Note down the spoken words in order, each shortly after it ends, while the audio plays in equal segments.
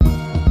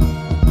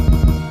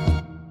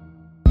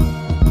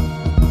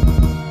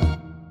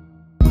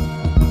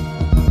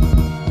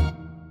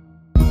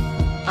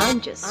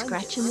just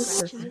scratching the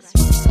surface.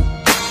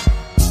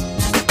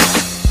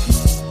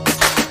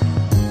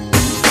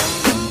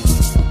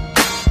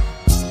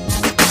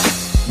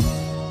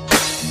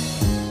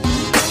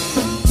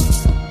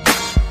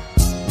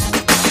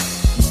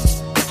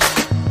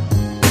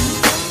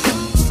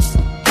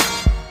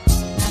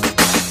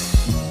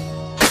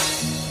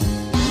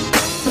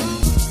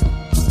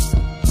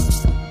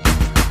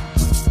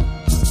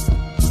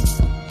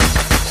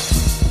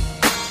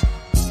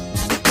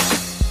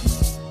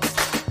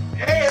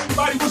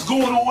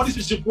 Going on? This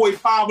is your boy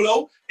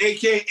Pablo,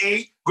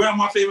 aka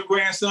Grandma Favorite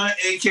Grandson,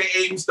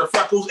 aka Mr.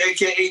 Freckles,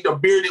 aka the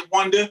Bearded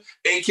Wonder,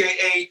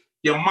 aka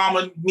your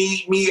mama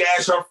need me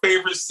as her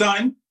favorite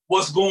son.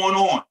 What's going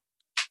on?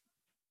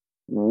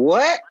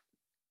 What?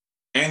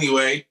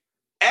 Anyway,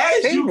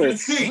 as favorite you can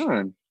see,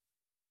 son.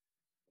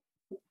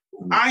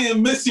 I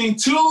am missing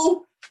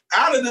 2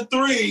 out of the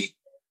 3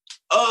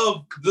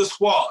 of the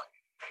squad.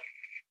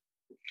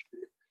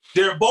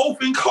 They're both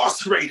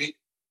incarcerated.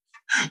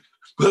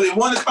 But they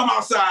want to come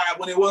outside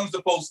when they wasn't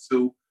supposed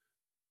to.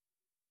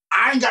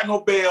 I ain't got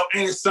no bail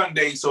and it's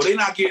Sunday, so they're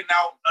not getting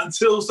out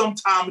until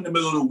sometime in the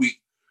middle of the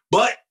week.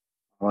 But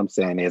what I'm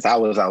saying is I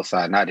was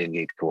outside and I didn't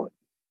get caught.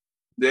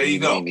 There you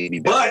go.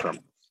 But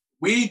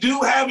we do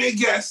have a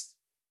guest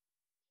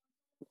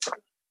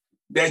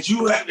that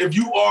you have, if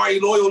you are a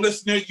loyal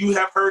listener, you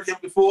have heard him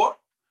before.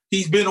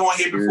 He's been on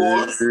here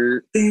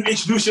before.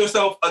 Introduce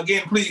yourself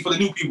again, please, for the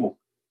new people.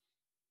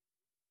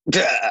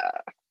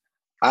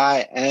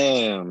 I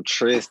am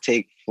Triz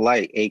Take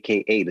Flight,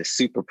 a.k.a. the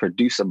super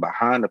producer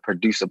behind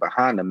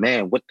the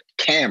man with the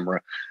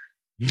camera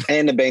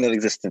and the bane of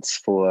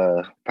existence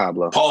for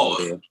Pablo.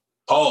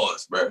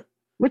 Pause, bro.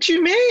 What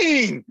you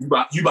mean?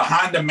 You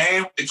behind the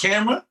man with the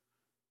camera?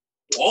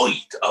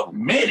 Wait a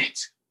minute.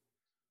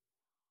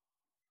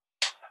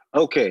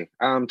 Okay,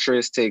 I'm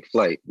Triz Take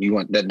Flight. You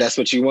want that? That's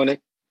what you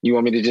wanted? You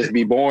want me to just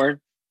be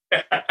boring?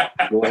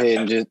 Go ahead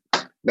and just,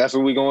 that's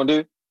what we're going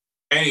to do?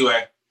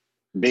 Anyway.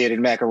 Bearded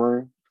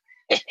macaroon.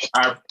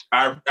 I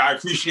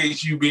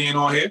appreciate you being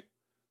on here.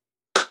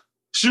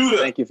 Shooter.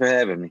 Thank you for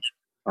having me.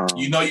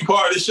 You know you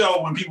part of the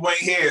show when people ain't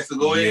here, so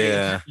go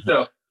ahead.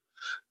 Yeah.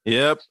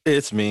 Yep,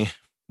 it's me,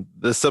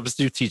 the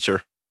substitute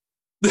teacher.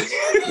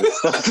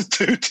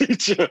 Substitute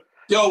teacher.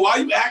 Yo, why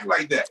you act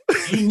like that?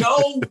 You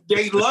know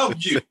they love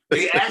you.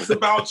 They ask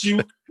about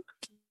you.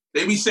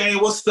 They be saying,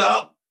 "What's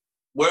up?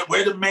 Where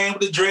the man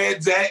with the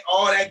dreads at?"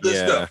 All that good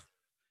stuff.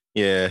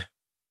 Yeah.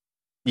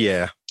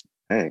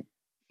 Hey.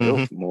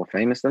 You're more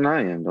famous than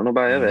I am. Don't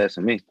nobody ever ask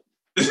me.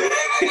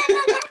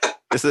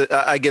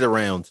 I get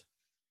around.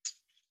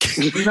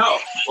 We know.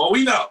 Well,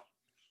 we know.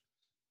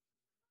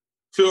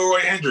 Phil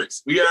Roy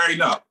Hendricks. We already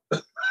know.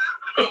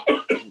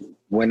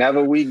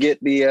 Whenever we get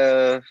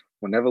the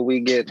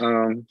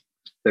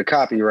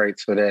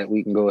copyrights for that,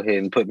 we can go ahead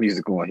and put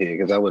music on here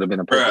because that would have been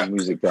a perfect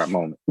music drop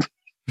moment.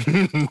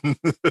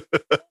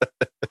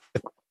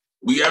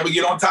 We ever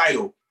get on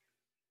title,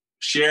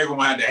 Cher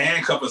gonna have to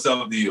handcuff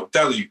herself to you. I'm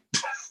telling you.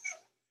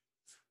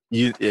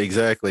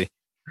 Exactly.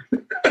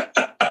 Put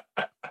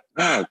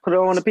it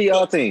on the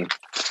PR team.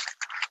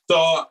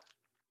 So,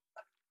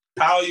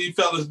 how are you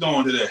fellas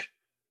doing today?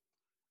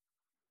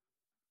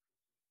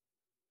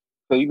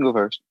 So you can go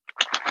first.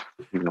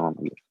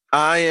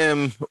 I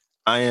am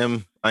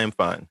fine. I'm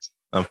fine.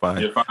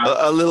 You're fine.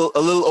 A little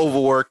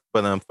overworked,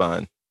 but I'm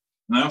fine.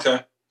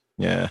 Okay.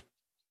 Yeah.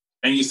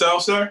 And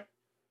yourself, sir?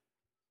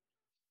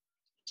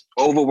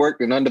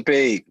 Overworked and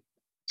underpaid.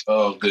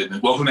 Oh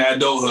goodness! Welcome to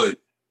adulthood.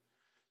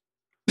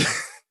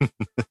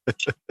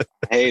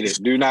 Hate it.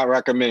 Do not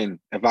recommend.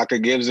 If I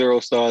could give 0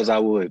 stars, I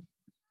would.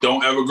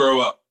 Don't ever grow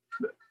up.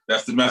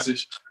 That's the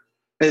message.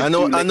 I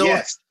know.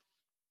 Yes.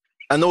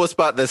 I know a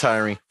spot that's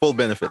hiring full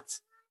benefits.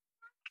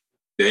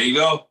 There you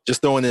go.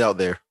 Just throwing it out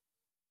there.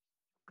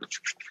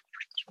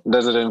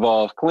 Does it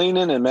involve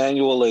cleaning and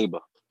manual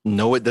labor?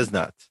 No, it does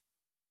not.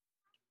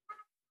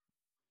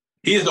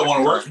 He just don't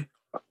want to work.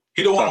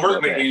 He don't want to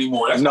work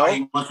anymore. That's why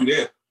he wants you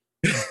there.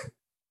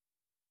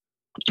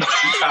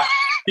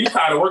 He's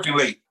tired of working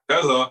late.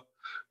 That's all.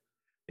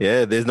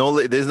 Yeah, there's no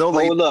late.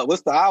 Hold up.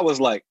 What's the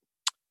hours like?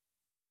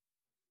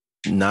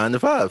 9 to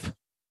 5.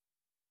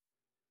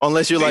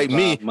 Unless you're like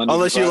me.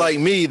 Unless you're like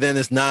me, then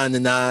it's 9 to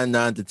 9,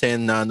 9 to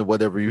 10, 9 to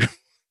whatever you.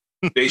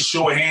 They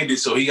short-handed,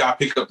 so he got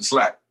to pick up the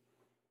slack.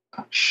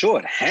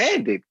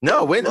 Short-handed?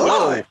 No, wait.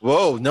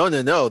 Whoa.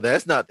 No.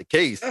 That's not the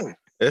case.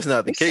 That's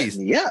not the case.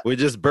 Yeah. We're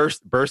just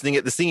bursting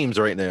at the seams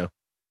right now.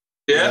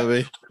 Yeah. You know what I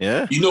mean?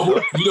 Yeah. You know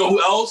who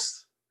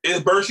else is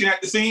bursting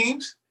at the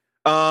seams?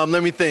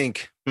 Let me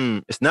think.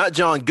 It's not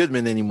John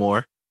Goodman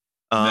anymore.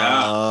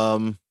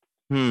 No.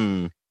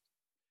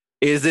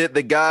 Is it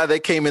the guy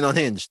that came in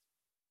Unhinged?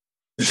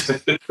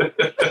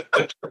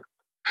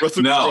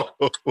 No.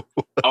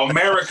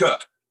 America.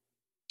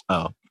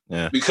 Oh,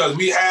 yeah. Because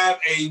we have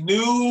a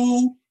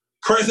new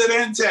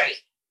presidente.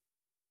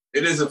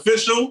 It is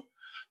official.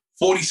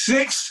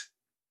 46.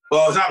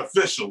 Well, it's not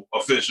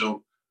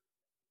official.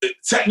 It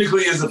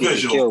technically is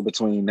official. Kill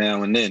between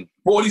now and then.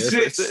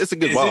 46. It's a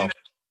good ball.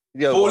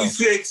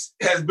 46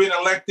 has been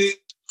elected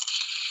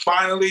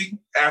finally,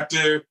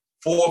 after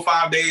 4 or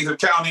 5 days of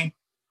counting.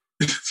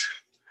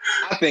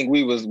 I think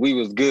we was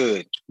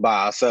good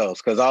by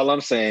ourselves, because all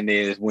I'm saying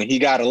is when he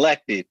got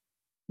elected,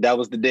 that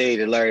was the day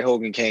that Larry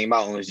Hogan came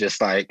out and was just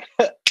like,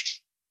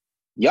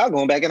 y'all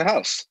going back in the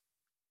house.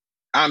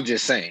 I'm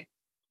just saying.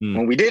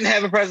 When we didn't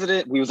have a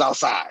president, we was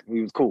outside.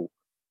 We was cool.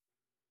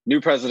 New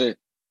president.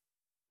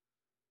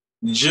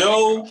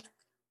 Joe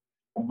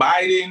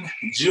Biden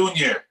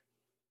Jr.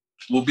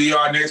 will be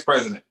our next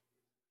president.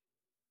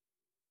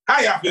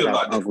 How y'all feel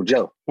about that? Uncle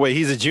Joe. Wait,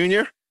 he's a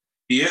junior?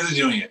 He is a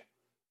junior.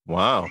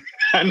 Wow.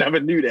 I never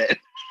knew that.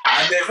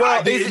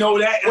 I didn't know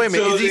that. Wait a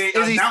minute, is he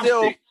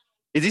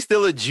it.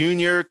 still a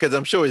junior? Because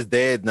I'm sure his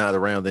dad's not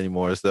around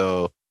anymore.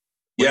 So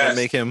yes, that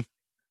make him.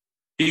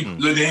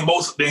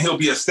 Then he'll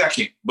be a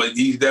second, but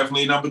he's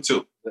definitely number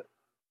 2.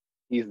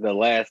 He's the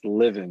last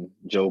living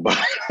Joe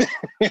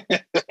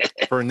Biden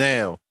For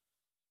now.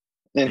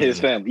 And his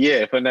family.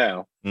 Yeah, for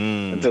now.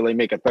 Until they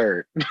make a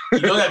third. You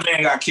know that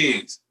man got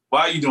kids.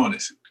 Why are you doing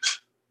this?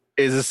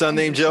 Is his son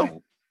named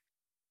Joe?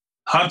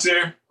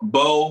 Hunter,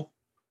 Bo,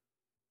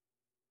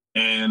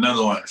 and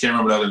another one. I can't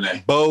remember the other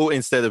name. Bo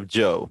instead of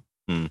Joe.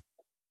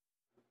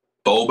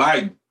 Bo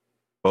Biden.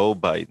 Bo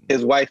Biden.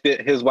 His wife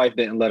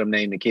didn't let him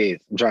name the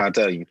kids. I'm trying to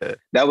tell you.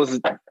 That was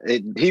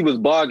it. He was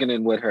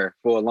bargaining with her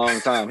for a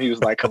long time. He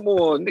was like, come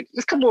on,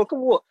 just come on.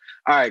 All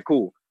right,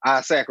 cool.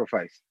 I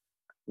sacrifice.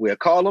 We'll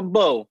call him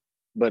Bo,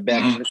 but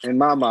back in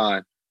my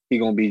mind, he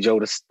gonna be Joe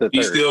the third.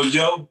 He's still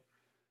Joe?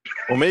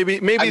 Well, maybe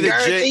I the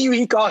J.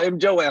 He called him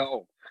Joe at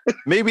home.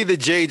 Maybe the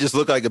J just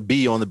looked like a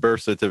B on the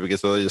birth certificate,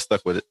 so they just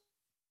stuck with it.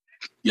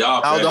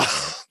 Y'all,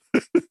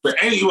 but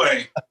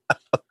anyway,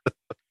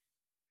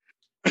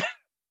 I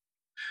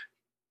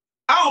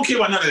don't care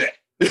about none of that.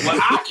 What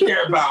I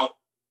care about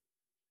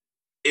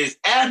is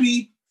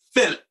Abby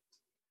Phillips.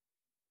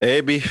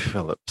 Abby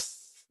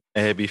Phillips.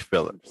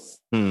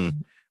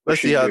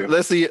 Let's see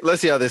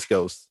how this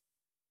goes.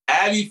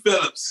 Abby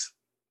Phillips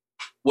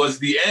was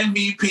the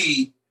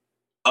MVP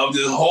of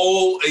this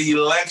whole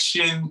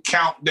election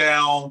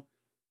countdown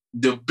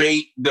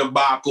debate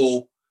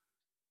debacle,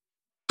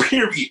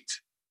 period.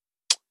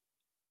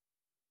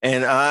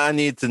 And I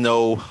need to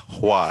know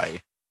why.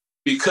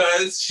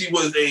 Because she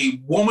was a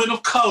woman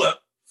of color,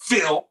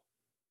 Phil,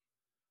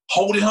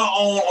 holding her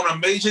own on a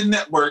major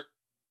network,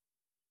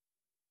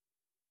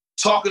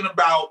 talking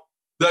about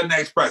the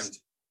next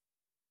president.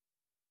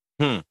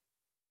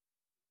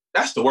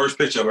 That's the worst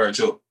picture of her,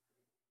 too.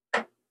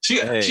 She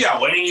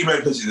got way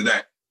better pictures than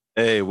that.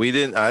 Hey,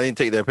 I didn't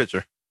take that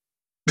picture.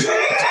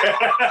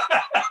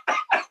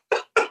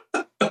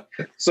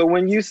 So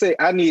when you say,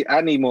 I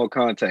need more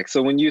context.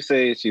 So when you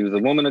say she was a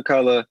woman of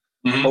color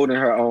holding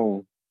her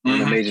own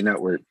on a major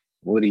network,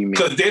 what do you mean?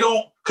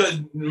 Because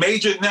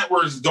major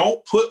networks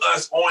don't put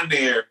us on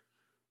there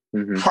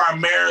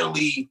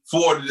primarily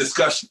for the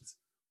discussions.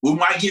 We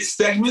might get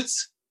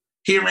segments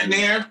here and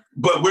there,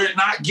 but we're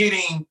not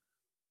getting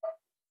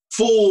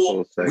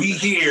full we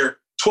hear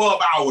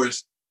 12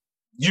 hours,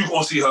 you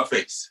gonna see her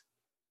face.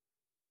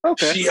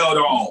 Okay. She held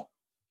her own.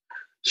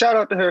 Shout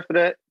out to her for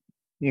that.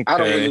 Okay. I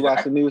don't really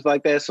watch the news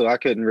like that, so I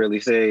couldn't really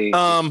say.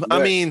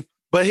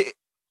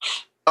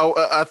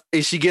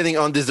 Is she getting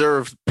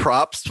undeserved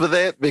props for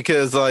that?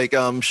 Because,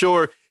 I'm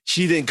sure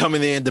she didn't come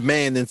in there and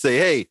demand and say,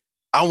 "Hey,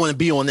 I want to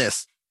be on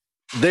this."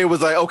 They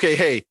was like, "Okay,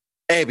 hey,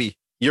 Abby,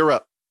 you're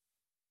up."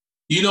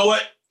 You know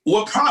what?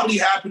 What probably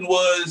happened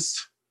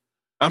was,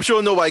 I'm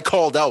sure nobody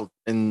called out.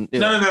 And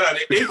no.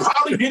 They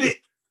probably did it.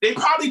 They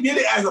probably did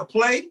it as a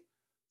play,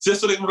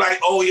 just so they were like,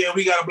 "Oh yeah,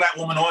 we got a black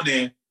woman on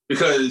there,"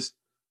 because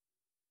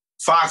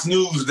Fox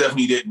News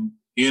definitely didn't,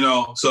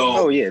 So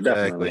oh yeah,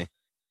 definitely.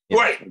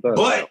 Right,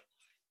 but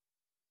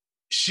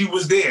she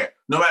was there.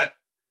 No matter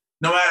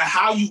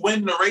how you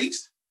win the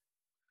race,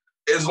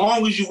 as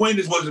long as you win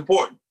is what's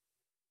important.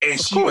 And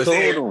she was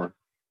there.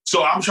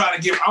 So I'm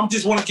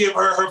just want to give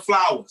her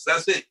flowers.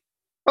 That's it.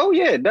 Oh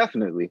yeah,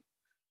 definitely.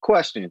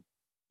 Question.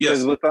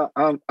 Yes.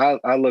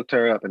 I looked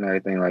her up and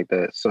everything like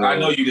that. So I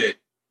know you did.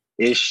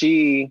 Is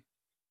she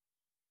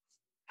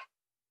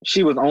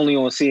was only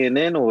on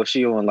CNN, or was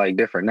she on like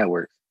different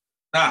networks?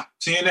 Nah,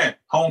 CNN,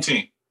 home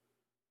team.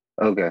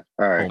 Okay,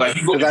 all right. Like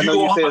you go on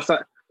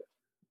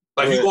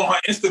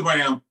her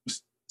Instagram,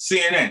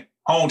 CNN,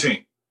 home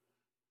team.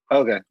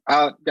 Okay,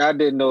 I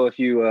didn't know if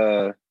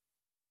you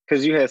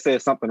because you had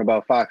said something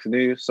about Fox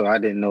News, so I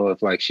didn't know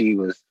if like she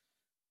was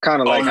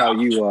kind of how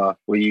you are,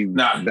 where you.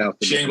 Nah,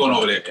 she ain't going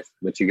over there.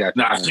 But you got.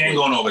 Nah, she ain't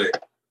going over there.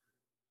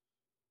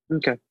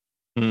 Okay.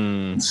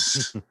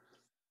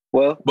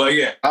 Well, but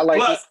yeah, I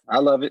like it. I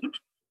love it.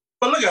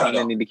 But look at her.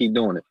 I need to keep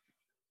doing it.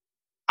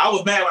 I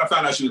was mad when I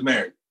found out she was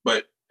married,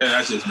 but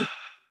that's just me.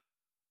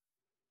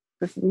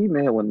 You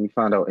mad when you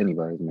find out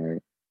anybody's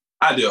married?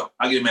 I do.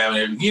 I get mad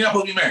when you're not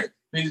supposed to be married.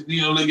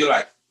 You live your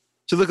life.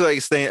 She looked like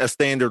a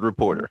standard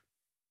reporter.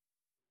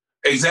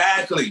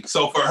 Exactly.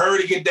 So for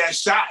her to get that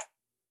shot,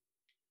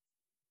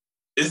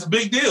 it's a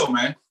big deal,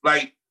 man.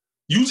 Like,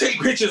 you take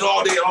pictures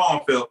all day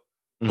long, Phil,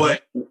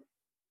 but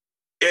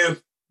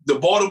if the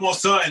Baltimore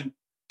Sun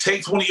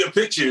takes one of your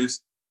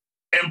pictures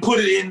and put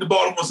it in the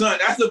Baltimore Sun.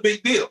 That's a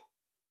big deal.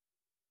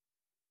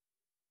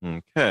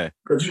 Okay.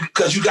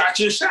 Because you got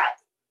your shot.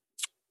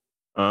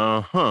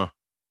 Uh-huh.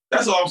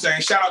 That's all I'm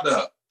saying. Shout out to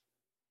her.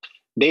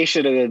 They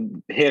should have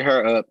hit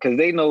her up because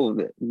they know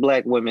that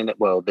black women.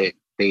 Well, they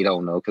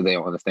don't know because they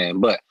don't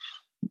understand. But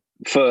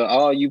for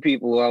all you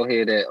people out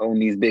here that own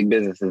these big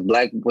businesses,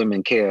 black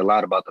women care a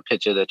lot about the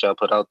picture that y'all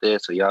put out there.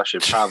 So y'all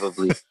should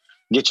probably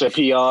get your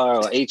PR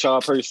or HR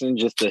person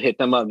just to hit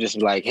them up, just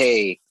be like,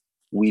 hey,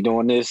 we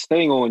doing this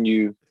thing on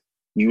you.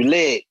 You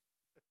lit.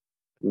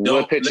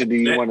 What picture do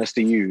you want us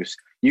to use?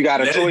 You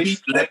got a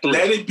choice. Let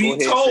it be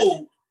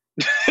told.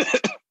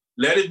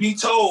 Let it be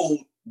told.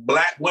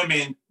 Black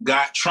women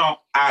got Trump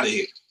out of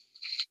here.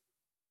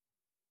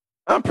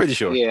 I'm pretty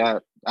sure. Yeah,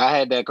 I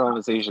had that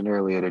conversation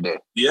earlier today.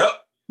 Yep,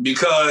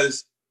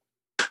 because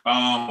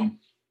the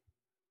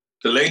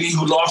lady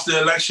who lost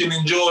the election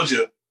in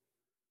Georgia,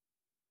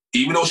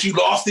 even though she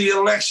lost the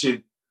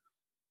election,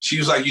 she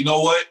was like, you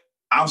know what?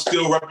 I'm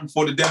still repping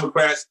for the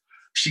Democrats.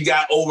 She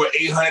got over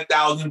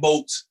 800,000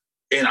 votes,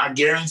 and I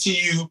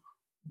guarantee you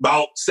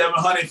about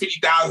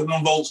 750,000 of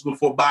them votes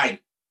before Biden.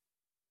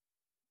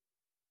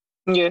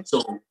 Yeah.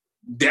 So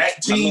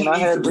that team needs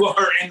to put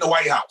her in the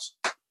White House.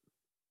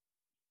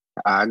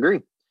 I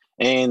agree.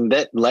 And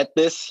that let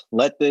this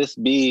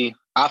be.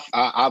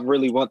 I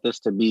really want this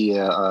to be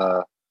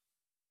I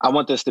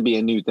want this to be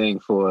a new thing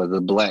for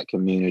the black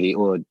community,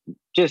 or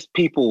just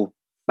people,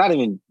 not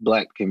even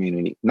black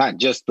community, not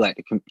just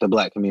the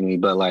black community,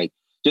 but like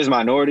just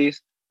minorities.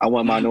 I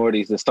want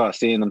minorities to start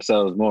seeing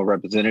themselves more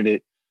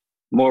represented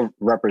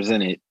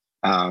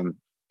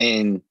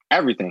in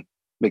everything.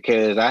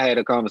 Because I had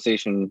a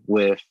conversation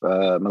with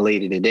my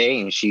lady today,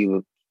 and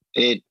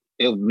it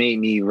made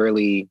me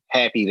really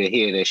happy to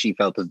hear that she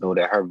felt as though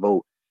that her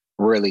vote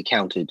really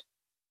counted.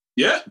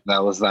 Yeah. I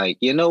was like,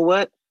 you know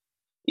what?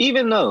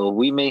 Even though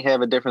we may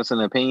have a difference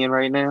in opinion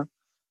right now,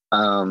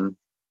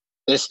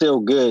 it's still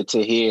good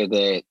to hear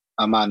that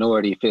a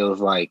minority feels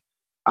like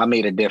I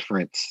made a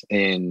difference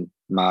in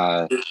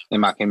my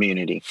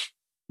community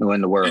or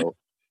in the world.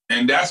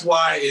 And that's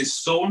why it's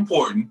so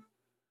important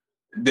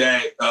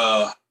that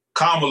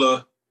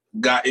Kamala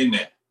got in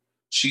there.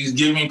 She's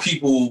giving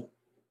people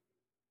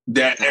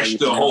that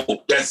extra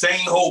hope, that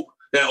same hope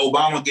that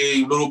Obama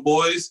gave little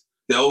boys,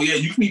 that, oh yeah,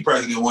 you can be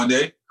president one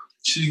day.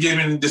 She's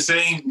giving the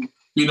same,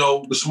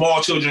 the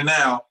small children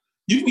now,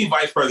 you can be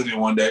vice president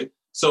one day.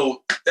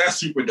 So that's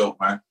super dope,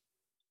 man.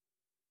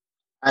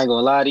 I ain't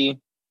gonna lie to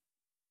you.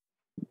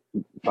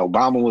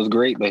 Obama was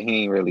great, but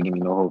he ain't really give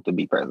me no hope to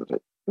be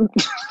president.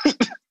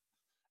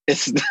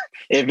 If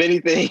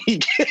anything,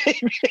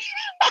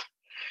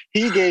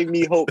 he gave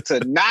me hope to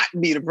not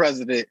be the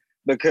president,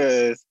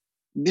 because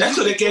that's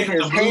what they gave him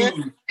the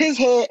blues.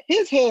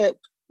 His head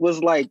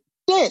was like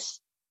this.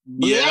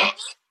 Yeah.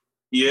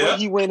 Yeah. When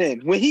he went in.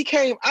 When he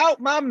came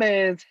out, my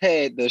man's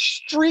had the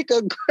streak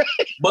of gray.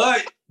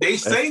 But they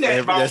say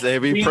that's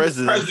every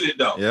president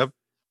though. Yep.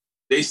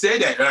 They say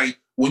that. Like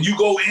when you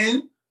go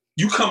in,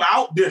 you come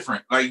out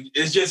different. Like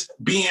it's just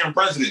being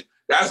president.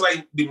 That's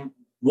like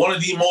one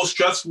of the most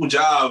stressful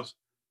jobs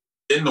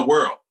in the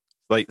world.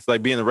 It's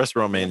like being a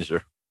restaurant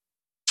manager.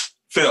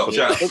 Phil,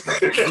 shout out.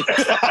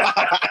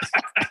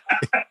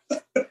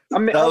 I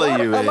mean,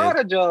 a lot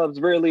of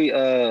jobs really,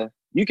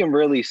 you can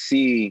really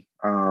see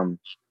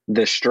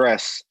the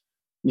stress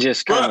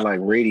just kind of like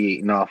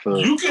radiating off of.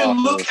 You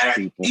can look at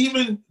people.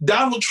 Even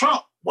Donald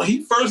Trump when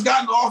he first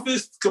got in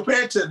office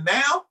compared to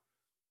now,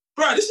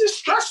 bro. This is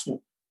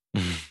stressful.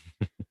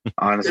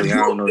 Honestly, I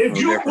don't know. If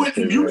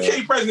you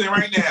became president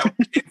right now,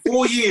 in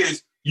 4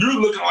 years, you're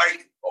looking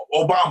like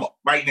Obama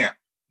right now.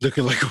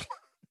 Looking like.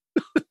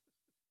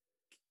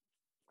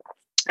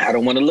 I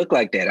don't want to look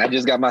like that. I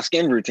just got my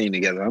skin routine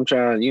together. I'm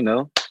trying,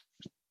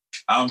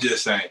 I'm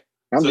just saying.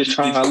 I'm just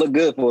trying to look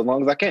good for as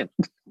long as I can.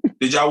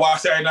 Did y'all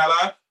watch Saturday Night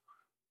Live?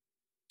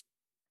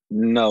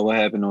 No, what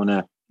happened on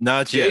that?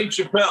 Not yet. Dave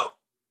Chappelle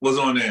was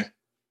on there.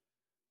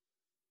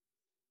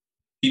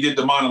 He did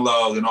the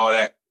monologue and all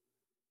that.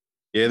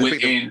 Yeah,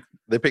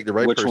 they picked the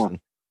right Which person. one?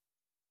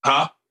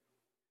 Huh?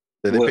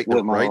 They picked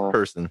the right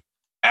person.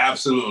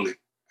 Absolutely.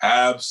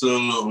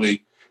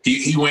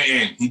 He went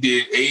in. He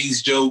did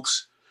AIDS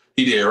jokes.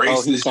 He did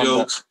racist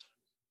jokes.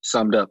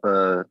 Summed up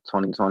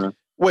 2020.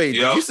 Wait,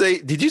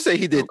 did you say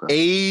he did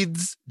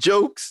AIDS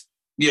jokes?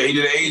 Yeah, he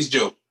did an AIDS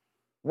joke.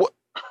 What?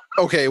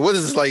 Okay, what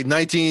is this, like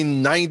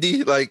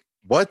 1990? Like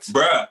what?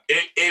 Bruh,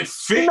 it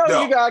fit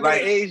though. You gotta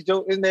get an AIDS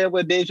joke in there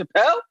with Dave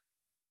Chappelle?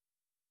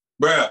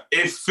 Bruh,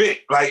 it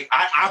fit. Like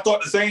I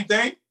thought the same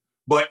thing,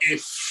 but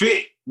it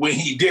fit when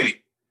he did it.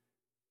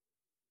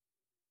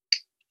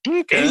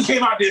 Okay. And he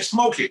came out there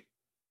smoking.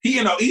 He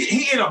in a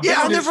yeah,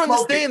 I never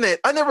understand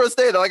that.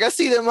 Like I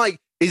see them like,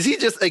 is he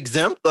just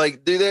exempt?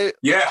 Like, do they?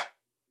 Yeah,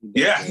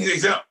 he's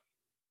exempt.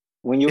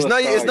 It's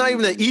not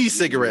even an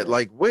e-cigarette.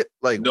 Like what?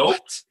 Like nope.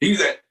 What? He's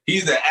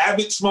an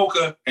avid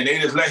smoker, and they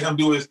just let him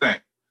do his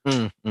thing.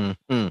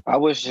 I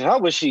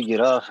wish he'd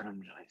get off of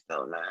them joints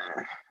though,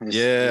 man.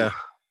 Yeah,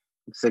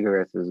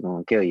 cigarettes is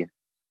gonna kill you.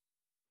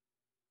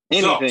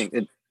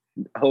 Anything.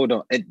 Hold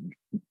on.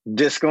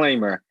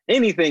 disclaimer: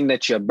 anything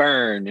that you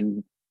burn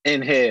and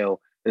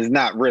inhale is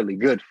not really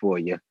good for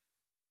you.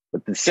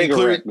 But the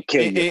cigarette will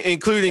kill you.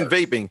 Including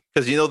vaping,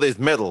 because you know there's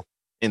metal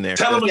in there.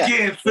 Tell him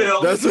again,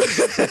 Phil. Tell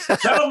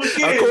him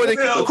again,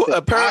 Phil.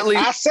 Apparently,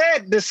 I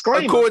said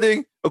disclaimer.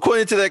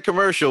 According to that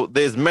commercial,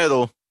 there's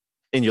metal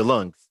in your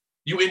lungs.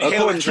 You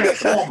inhaling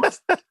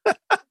Transformers.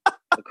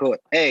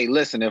 Hey,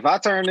 listen, if I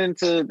turn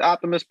into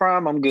Optimus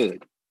Prime, I'm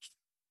good.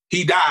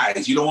 He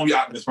dies. You don't want to be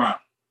Optimus Prime.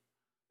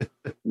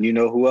 You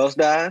know who else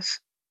dies?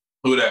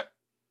 Who that?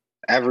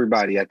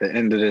 Everybody at the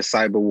end of this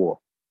cyber war.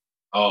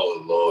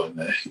 Oh, Lord,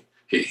 man.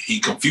 He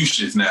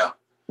Confucius now.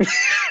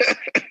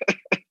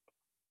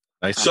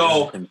 Nice.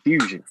 So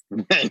confusion.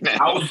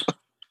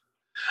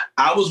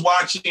 I was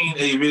watching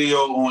a video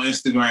on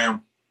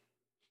Instagram,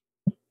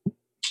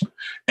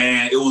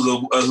 and it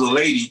was a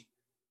lady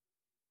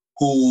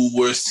who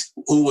was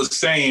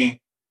saying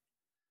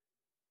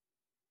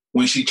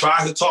when she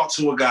tries to talk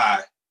to a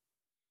guy,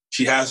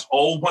 she has a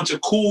whole bunch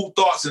of cool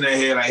thoughts in her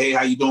head, like, "Hey,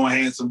 how you doing,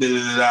 handsome?" Da, da,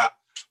 da, da.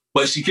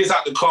 But she gets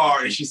out the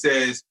car and she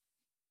says,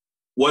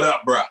 "What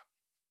up, bruh?"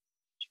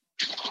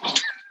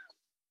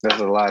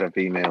 There's a lot of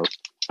females.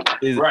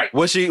 Right.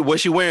 Was she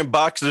wearing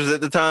boxers at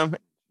the time?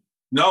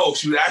 No,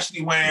 she was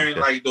actually wearing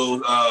like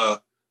those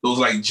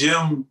like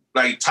gym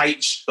like tight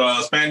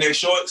spandex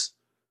shorts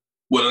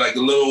with like a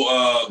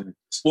little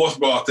sports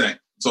bra thing.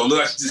 So it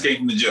looked like she just came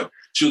from the gym.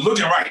 She was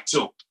looking right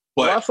too.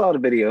 But I saw the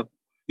video.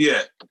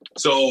 Yeah.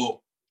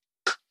 So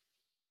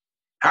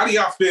how do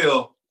y'all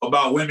feel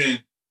about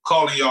women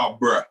calling y'all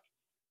bruh?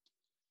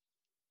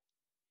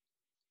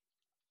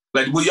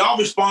 Like, will y'all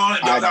respond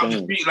and y'all have to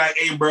speak like,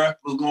 "Hey, bruh,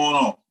 what's going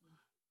on?"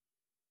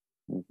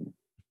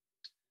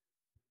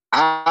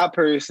 I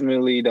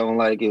personally don't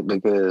like it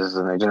because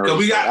in the generation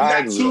we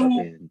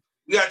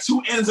got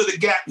two ends of the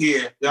gap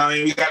here. You know what I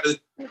mean? We got the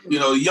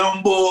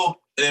young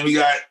bull, and then we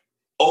got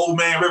old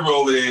man River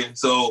over there.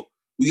 So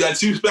we got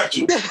two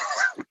spectrums.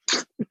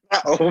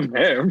 Old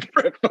man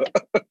River.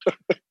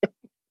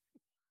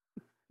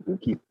 You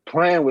keep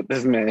playing with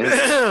this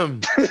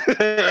man.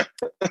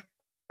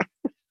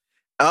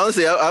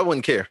 Honestly, I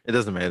wouldn't care. It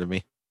doesn't matter to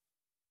me.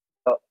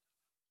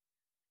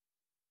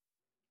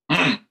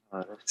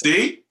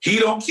 See, he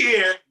don't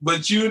care,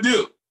 but you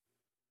do.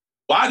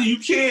 Why do you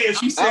care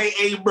if you say,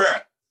 "Hey,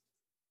 bruh"?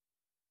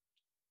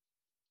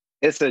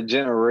 It's a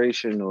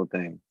generational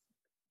thing.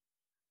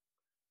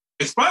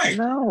 Explain.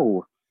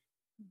 No.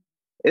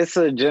 It's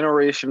a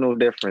generational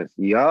difference.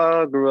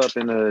 Y'all grew up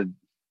in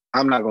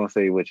I'm not going to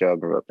say what y'all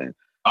grew up in.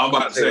 I'm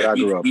about to say,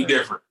 we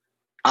different.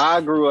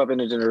 I grew up in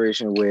a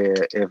generation where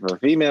if a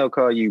female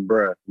call you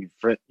bruh,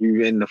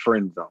 you in the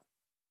friend zone.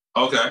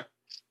 Okay.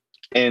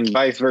 And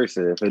vice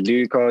versa. If a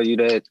dude call you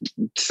that,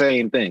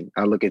 same thing.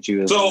 I look at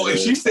you as... So if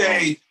she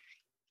say,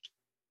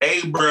 "Hey,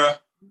 bruh,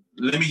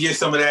 let me get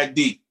some of that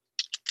D."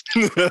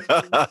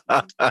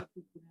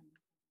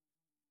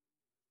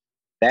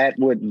 That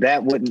wouldn't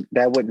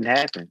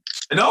happen.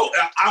 No,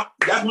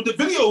 that's what the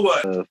video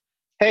was.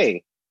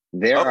 Hey,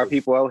 there are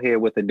people out here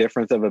with a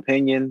difference of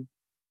opinion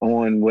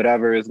on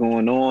whatever is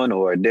going on,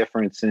 or a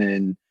difference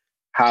in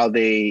how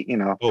they,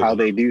 how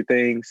they do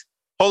things.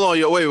 Hold on,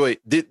 yo, wait.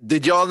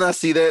 Did y'all not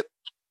see that?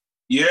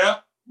 Yeah,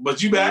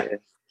 but you back. Yeah.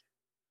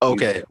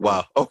 Okay,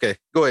 wow. Okay,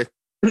 go ahead.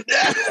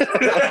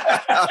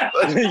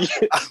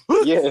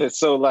 Yeah,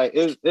 so like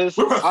it's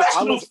we're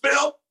professionals,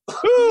 Phil.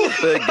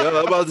 Thank God.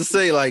 I'm about to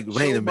say, like,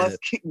 wait a minute.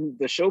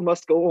 The show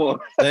must go on.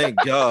 Thank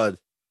God.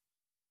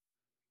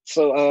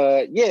 So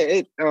I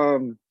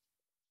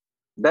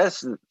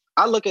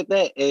look at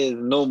that as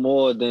no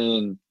more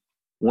than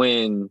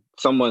when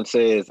someone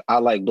says, "I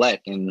like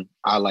black and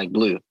I like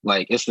blue."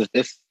 Like it's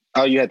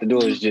all you have to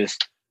do is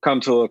just come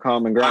to a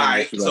common ground. All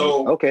right,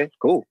 so okay,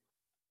 cool.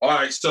 All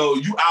right, so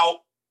you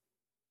out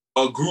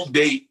a group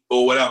date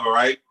or whatever,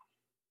 right?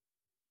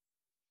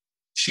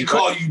 She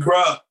called you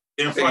bruh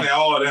in front of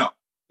all of them.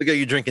 Look at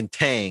you drinking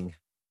Tang.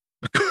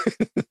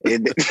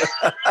 This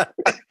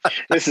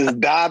is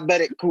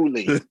diabetic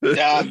Kool-Aid. You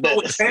know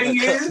what Tang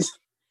is?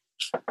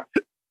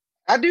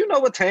 I do know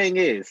what Tang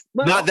is.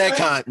 Not that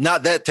kind.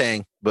 Not that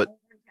Tang, but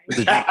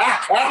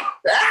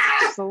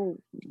so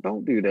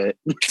don't do that.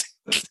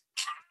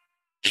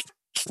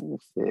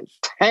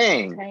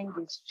 Tang. Tang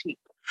is cheap.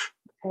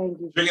 Tang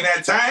is Drinking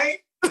that Tang?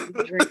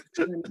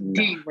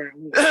 D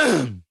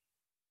around.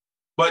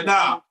 But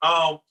nah,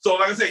 so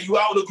like I said, you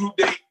out with a group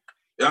date.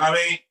 You know what I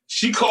mean?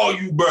 She called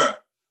you bruh.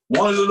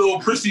 One of the little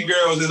prissy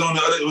girls is on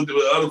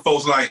the other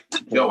folks like,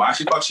 "Yo, why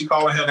she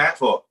calling him that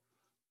for?"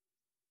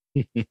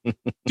 Do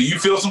you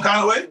feel some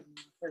kind of way?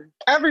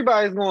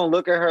 Everybody's gonna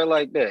look at her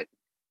like that.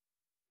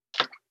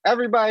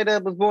 Everybody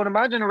that was born in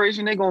my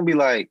generation, they're gonna be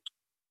like,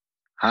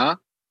 "Huh?"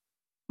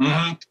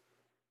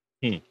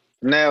 Mm-hmm.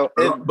 Now,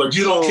 but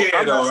you don't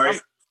care though,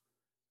 right?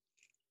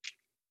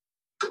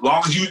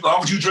 Long as you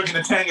drinking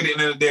the Tang at the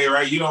end of the day,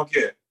 right? You don't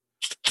care.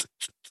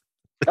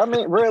 I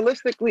mean,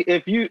 realistically,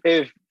 if you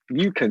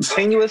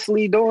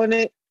continuously doing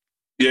it,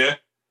 yeah,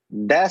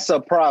 that's a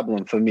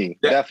problem for me.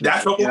 That's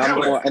definitely.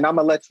 and I'm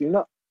gonna let you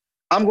know.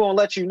 I'm gonna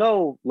let you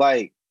know,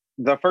 like,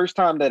 the first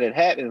time that it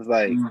happens,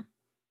 like,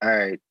 all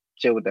right,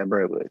 chill with that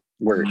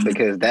word,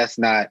 because that's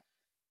not.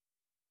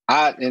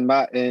 In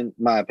my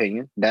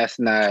opinion, that's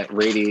not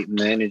radiating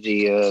the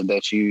energy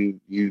that you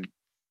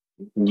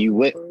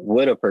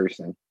with a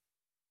person,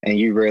 and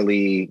you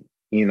really,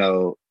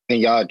 and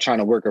y'all trying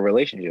to work a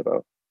relationship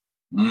out.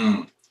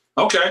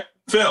 Okay,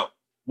 Phil,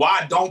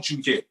 why don't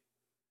you care?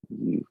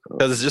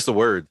 Because it's just a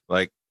word,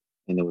 like,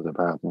 and it was a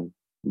problem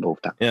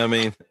both times. Yeah,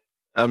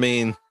 I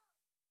mean,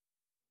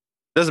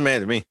 doesn't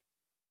matter to me.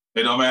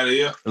 It don't matter to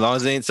you? As long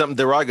as it ain't something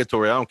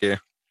derogatory, I don't care.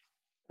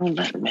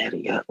 Don't matter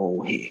your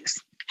old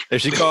heads.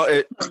 If she call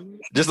it,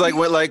 just like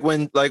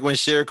when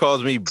Cher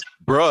calls me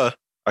bruh,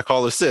 I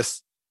call her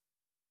sis.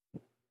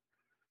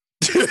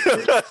 Good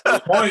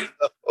point.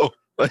 Oh,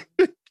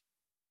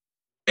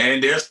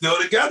 and they're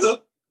still together.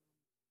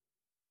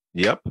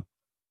 Yep.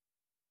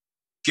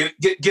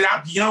 Get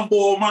out the young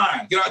boy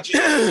mind. Get out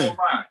your young boy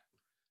mind.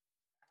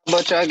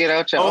 But y'all get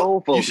out your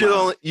old folks.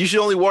 You should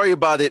only worry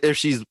about it if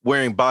she's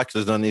wearing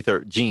boxers underneath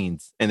her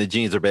jeans and the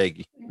jeans are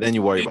baggy. Then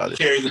you worry about it.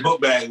 Carries a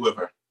book bag with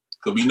her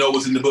because we know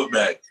what's in the book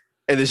bag.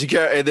 And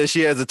then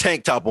she has a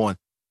tank top on.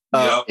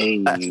 A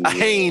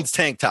Hanes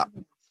tank top.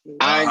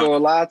 I ain't gonna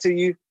lie to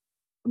you.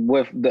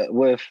 With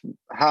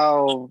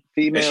how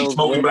females, and she's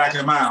smoking Black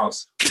and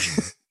Miles.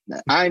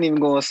 I ain't even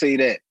gonna say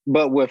that.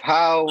 But with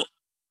how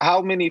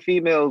many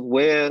females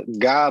wear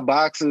guy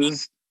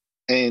boxes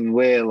and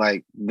wear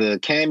like the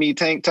cami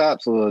tank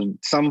tops or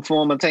some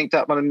form of tank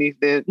top underneath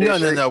their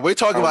No. We're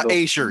talking about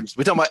A shirts.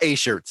 We're talking about A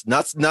shirts,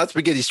 not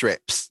spaghetti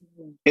straps.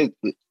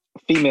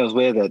 Females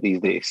wear that these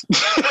days.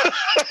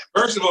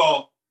 First of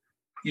all,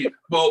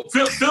 well,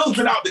 Phil's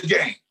been out the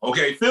game.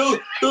 Okay, Phil's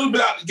been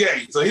out the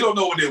game, so he don't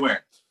know what they're wearing.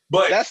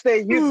 But that's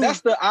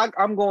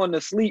I'm going to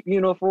sleep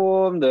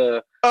uniform.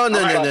 No.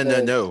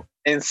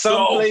 In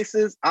some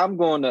places, I'm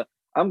going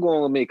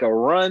to make a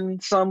run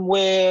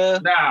somewhere.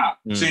 Nah,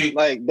 see,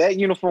 like that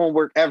uniform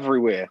work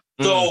everywhere.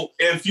 So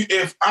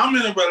if I'm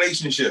in a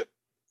relationship,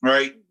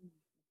 right,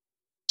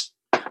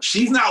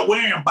 she's not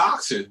wearing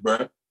boxers,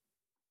 bro.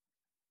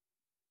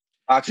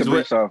 Boxer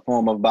briefs are a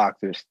form of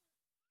boxers.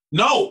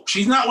 No,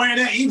 she's not wearing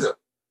that either.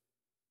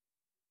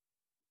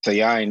 So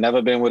y'all ain't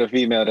never been with a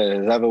female that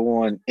has ever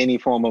worn any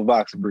form of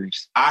boxer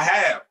briefs. I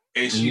have,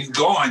 and she's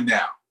gone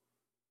now.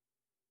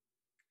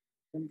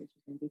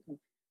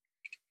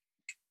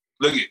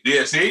 Look at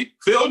there, see?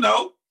 Phil,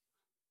 no.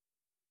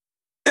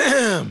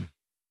 I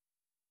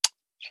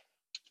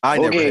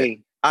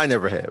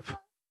never have.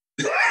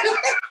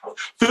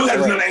 Phil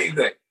hasn't done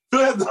anything.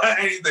 Phil hasn't done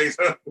anything.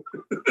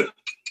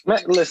 Man,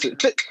 listen,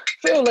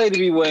 Phil lady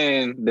be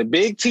wearing the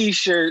big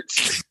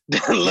T-shirts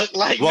that look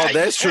like. Well, Nike.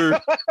 That's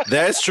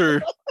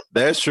true.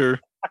 That's true.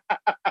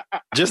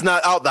 Just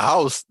not out the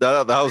house. Not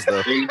out the house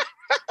though.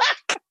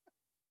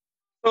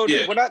 So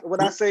yeah. When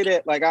I say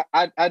that, like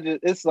I just,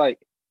 it's like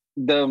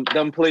them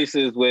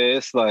places where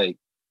it's like,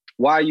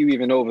 why are you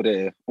even over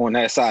there on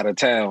that side of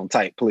town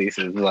type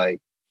places? Like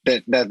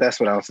that's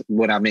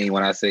what I mean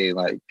when I say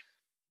like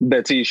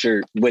the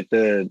T-shirt with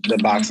the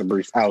boxer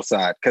briefs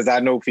outside, because I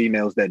know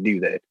females that do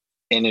that,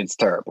 and it's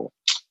terrible.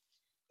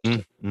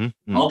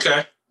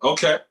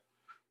 Okay.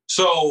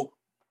 So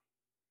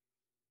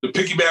to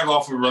piggyback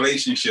off of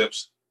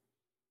relationships,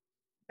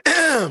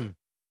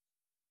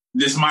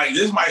 this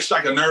might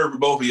strike a nerve with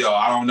both of y'all.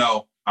 I don't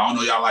know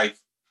y'all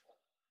life,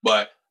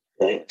 but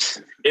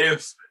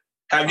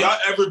have y'all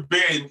ever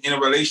been in a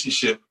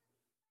relationship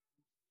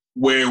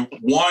where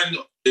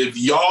if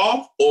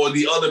y'all or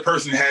the other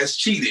person has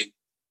cheated,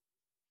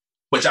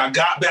 but y'all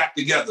got back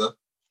together?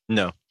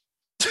 No.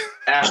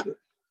 After?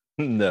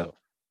 No.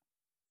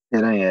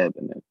 It ain't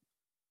happening.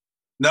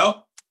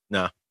 No?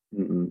 No.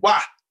 Mm-mm.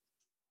 Why?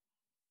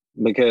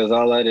 Because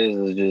all that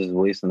is just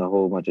wasting a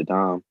whole bunch of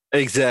time.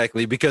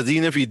 Exactly. Because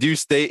even if you do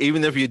stay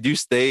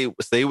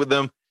with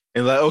them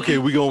and like, okay,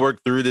 we're gonna work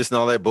through this and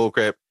all that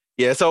bullcrap.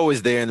 Yeah, it's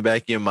always there in the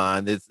back of your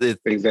mind. It's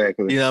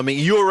exactly. You know what I mean?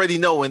 You already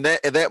know at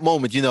that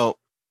moment,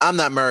 I'm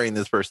not marrying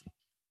this person.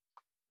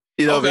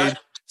 You know what I mean?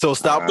 So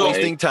stop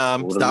wasting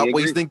time. Stop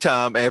wasting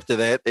time after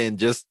that and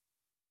just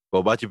go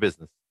about your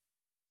business.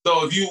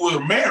 So if you were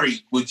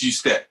married, would you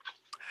stay?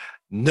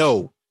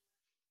 No.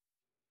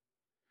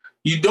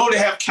 You know they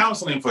have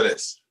counseling for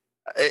this.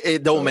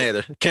 It don't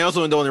matter.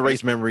 Counseling don't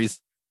erase memories.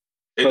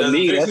 For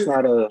me, that's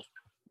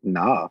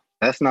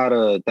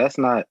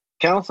not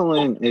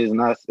counseling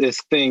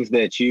it's things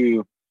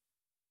that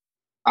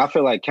I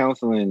feel like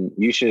counseling,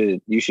 you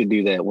should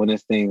do that when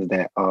it's things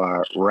that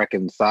are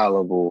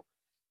reconcilable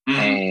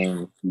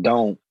and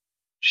don't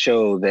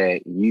show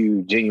that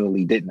you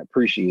genuinely didn't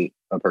appreciate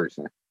a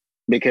person,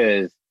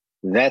 because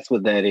that's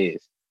what that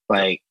is.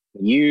 Like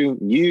you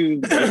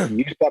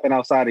stepping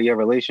outside of your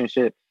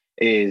relationship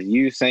is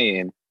you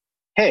saying,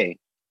 hey,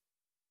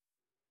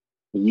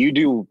 you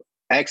do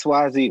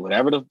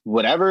XYZ,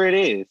 whatever it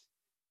is,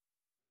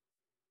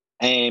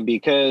 and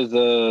because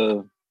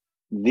of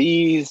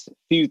these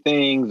few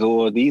things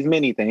or these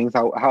many things,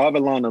 however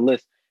long the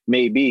list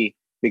may be,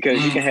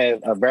 because you can have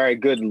a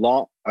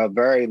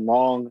very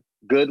long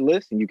good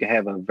list, and you can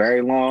have a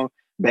very long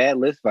bad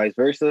list, vice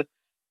versa.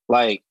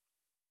 Like,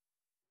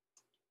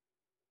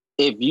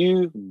 if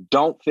you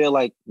don't feel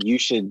like you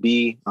should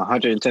be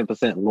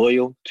 110%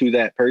 loyal to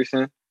that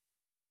person,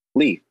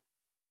 leave.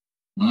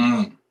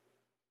 Mm.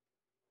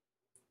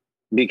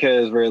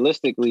 Because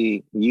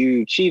realistically,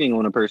 you cheating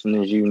on a person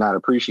is you not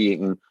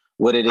appreciating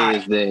what it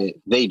is that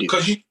they do.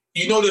 Because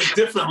you know there's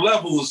different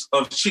levels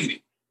of cheating.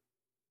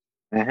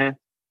 Uh-huh.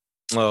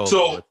 Oh,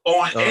 So Lord.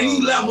 on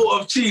any level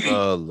Lord. of cheating,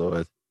 Oh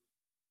Lord.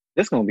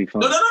 It's gonna be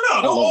fun. no,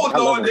 hold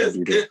on. when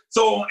you do that.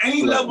 So on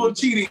any I love level when of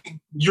cheating,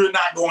 you're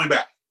not going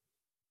back.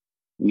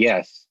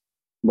 Yes.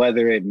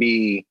 Whether it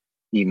be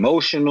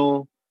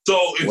emotional. So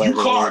if Whether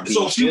you call, it be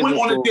so she went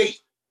on a physical. date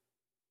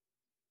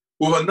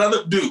with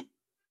another dude.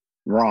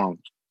 Wrong.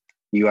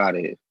 You out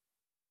of here.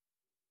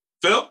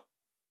 Phil?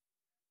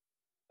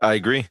 I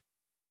agree.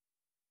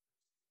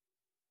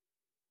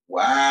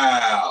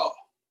 Wow.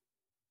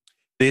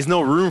 There's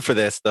no room for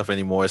that stuff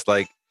anymore. It's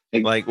like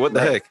what the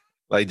Right. heck?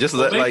 Like just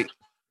Well, let maybe- like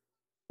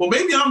Well,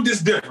 maybe I'm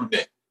just different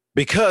then.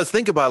 because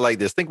think about it like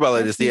this. Think about it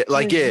like this. Yeah,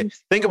 like yeah.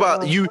 Think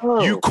about you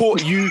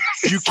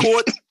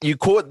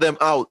caught them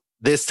out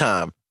this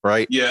time,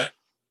 right? Yeah.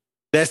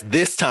 That's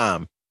this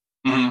time.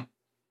 hmm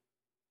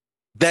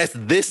That's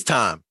this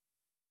time.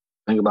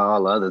 Think about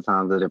all the other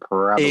times that it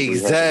probably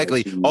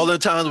Exactly. happened. All the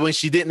times when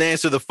she didn't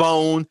answer the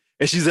phone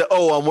and she said,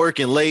 "Oh, I'm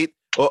working late."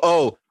 Or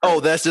oh,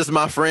 that's just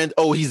my friend.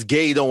 Oh, he's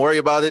gay. Don't worry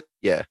about it.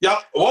 Yeah. Yeah.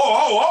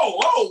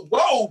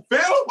 Whoa, Phil.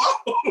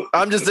 Whoa.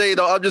 I'm just saying.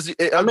 Though, I'm I just mean,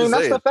 that's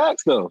saying. the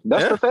facts, though.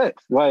 That's Yeah. the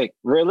facts. Like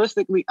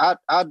realistically,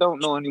 I don't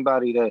know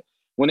anybody that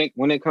when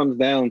it comes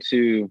down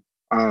to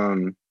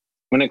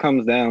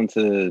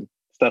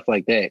stuff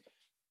like that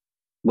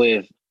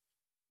with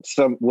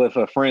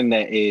a friend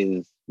that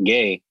is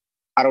gay,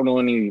 I don't know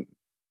any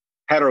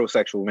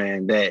heterosexual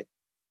man that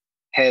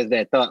has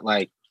that thought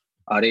like,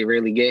 are they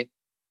really gay?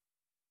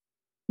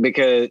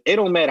 Because it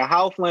don't matter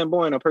how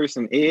flamboyant a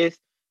person is,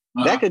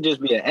 that could just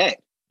be an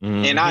act.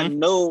 And I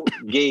know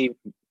gay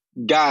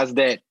guys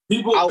that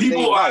people out there,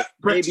 are like,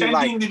 maybe, pretending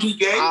like, to be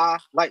gay.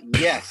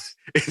 yes.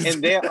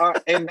 And there are,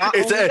 and not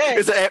it's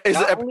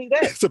only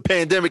that, it's a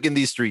pandemic in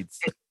these streets.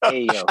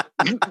 hey yo,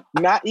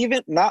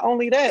 not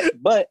only that,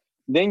 but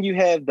then you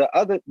have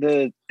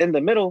the in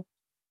the middle,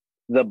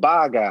 the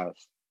bi guys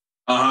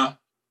Uh-huh.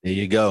 There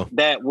you go.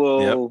 that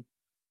will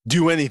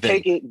Do anything.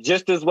 take it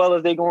just as well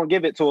as they're gonna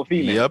give it to a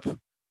female. Yep.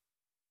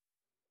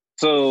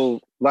 So,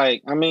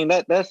 like, I mean,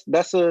 that's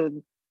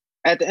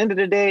at the end of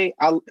the day,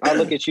 I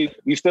look at you.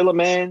 You still a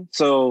man,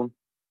 so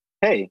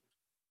hey,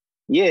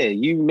 yeah,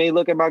 you may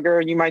look at my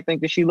girl, you might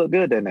think that she looked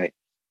good that night,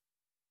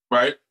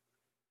 Right.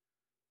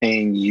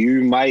 and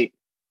you might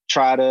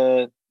try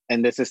to,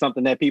 and this is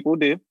something that people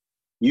do,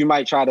 you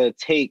might try to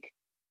take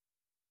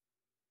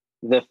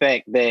the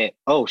fact that,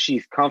 oh,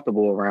 she's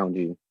comfortable around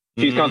you,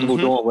 she's comfortable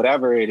Mhm. doing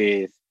whatever it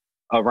is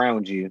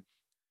around you,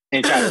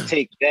 and try to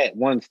take that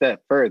one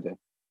step further.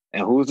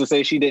 And who's to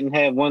say she didn't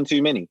have one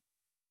too many?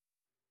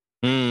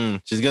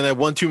 She's gonna have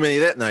one too many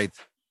that night.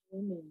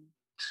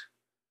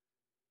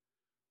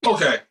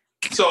 Okay.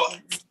 So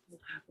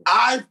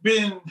I've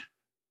been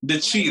the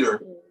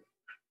cheater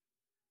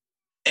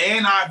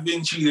and I've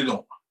been cheated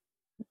on.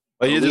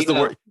 Oh, you're just the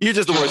Alina. worst. You're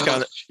just the worst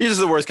kind of. You're just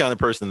the worst kind of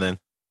person. Then.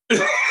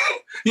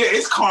 Yeah,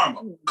 it's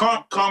karma.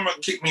 Karma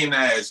kicked me in the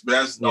ass, but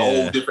that's a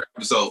whole different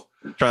episode.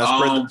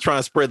 Trying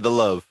to spread the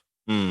love.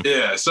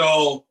 Yeah.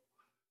 So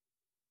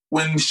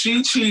when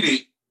she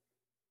cheated,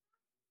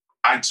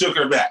 I took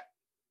her back.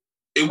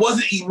 It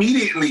wasn't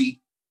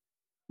immediately,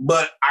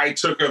 but I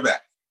took her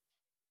back.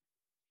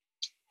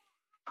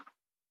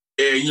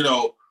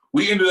 And,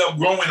 we ended up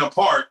growing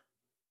apart,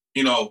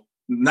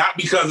 not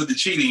because of the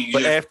cheating.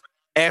 But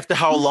after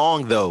how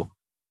long though?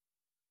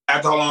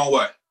 After how long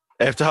what?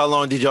 After how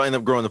long did y'all end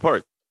up growing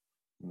apart?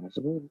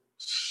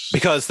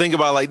 Because think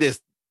about it like this: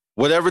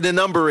 whatever the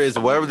number is,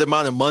 whatever the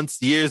amount of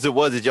months, years it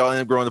was that y'all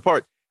ended up growing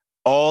apart,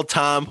 all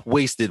time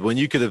wasted when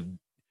you could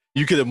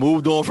have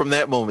moved on from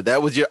that moment.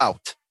 That was your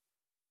out.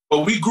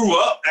 But we grew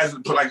up as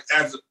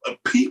a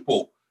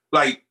people.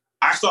 Like,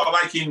 I started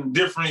liking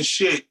different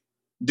shit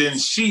than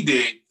she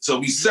did, so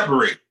we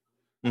separated.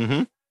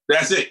 Mm-hmm.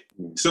 That's it.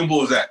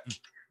 Simple as that.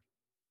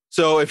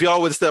 So if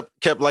y'all would have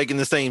kept liking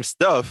the same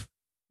stuff,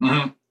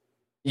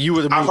 you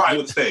would have I moved. probably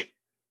would stay.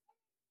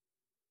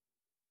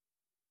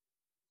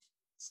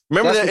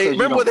 Remember That's that? because you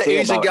Remember what don't the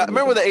care Asian about guy?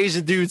 Remember what anything. the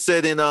Asian dude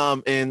said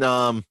in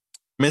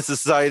Men's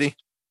Society?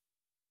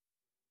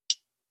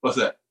 What's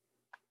that?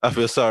 I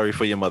feel sorry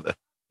for your mother.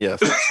 Yes.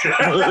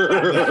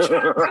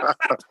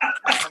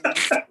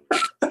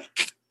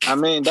 I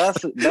mean,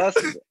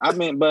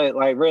 but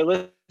like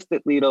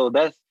realistically though,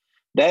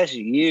 that's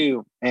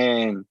you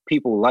and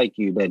people like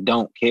you that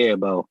don't care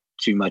about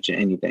too much of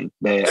anything,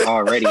 that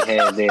already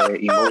have their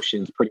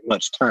emotions pretty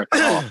much turned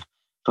off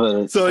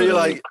So you're the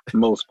like,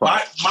 most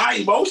part. My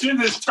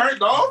emotions is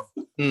turned off?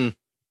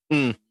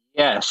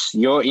 Yes,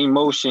 your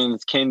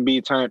emotions can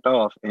be turned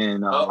off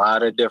in a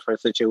lot of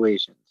different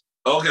situations.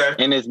 Okay.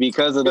 And it's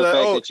because of the You're like,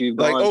 fact oh, that you've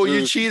like, gone oh, through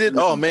you cheated.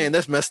 Oh man,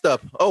 that's messed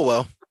up. Oh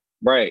well.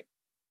 Right.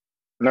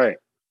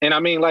 And I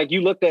mean, like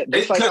you looked at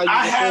just like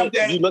how you,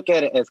 you look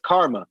at it as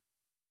karma.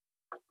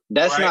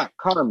 That's Right. not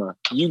karma.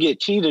 You get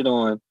cheated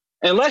on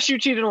unless you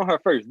cheated on her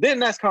first. Then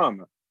that's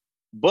karma.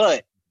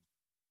 But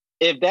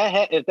if that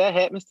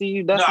happens to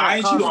you, that's No, not I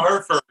ain't karma. cheated on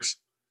her first.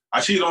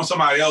 I cheated on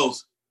somebody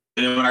else,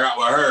 and then when I got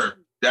with her,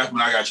 that's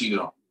when I got cheated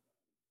on.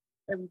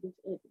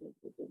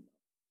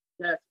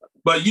 That's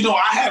But you know,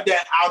 I have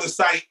that out of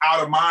sight,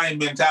 out of mind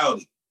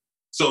mentality.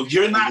 So if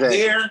you're not Exactly.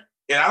 there,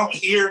 and I don't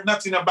hear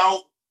nothing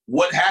about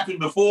what happened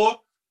before,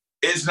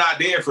 it's not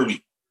there for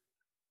me.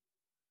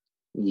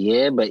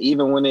 Yeah, but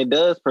even when it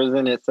does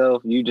present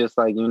itself, you just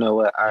like, you know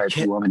what? All right,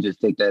 cool, I'm gonna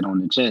just take that on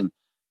the chin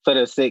for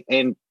the sake.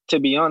 And to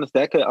be honest,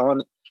 that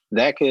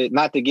could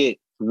not to get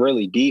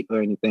really deep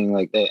or anything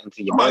like that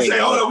into your I'm about brain. to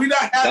say, hold on, we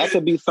not That having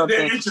could be their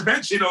something.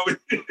 intervention over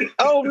here.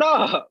 Oh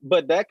no,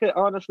 but that could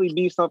honestly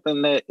be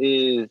something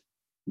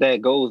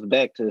that goes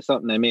back to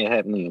something that may have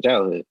happened in your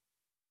childhood,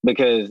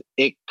 because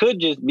it could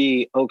just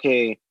be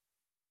okay.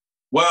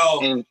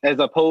 Well, And as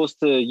opposed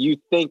to you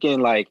thinking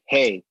like,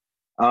 hey,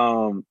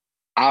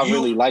 I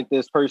really like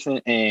this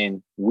person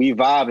and we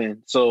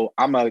vibing, so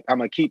I'm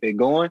gonna keep it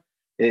going.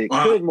 It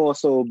could more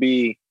so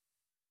be,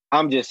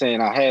 I'm just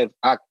saying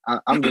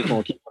I'm just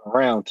gonna keep it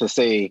around to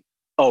say,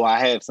 oh, I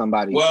have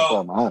somebody to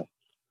call my own.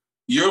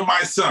 You're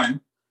my son.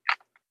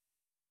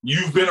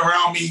 You've been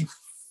around me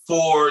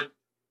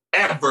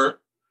forever.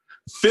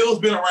 Phil's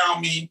been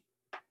around me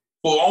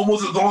for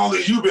almost as long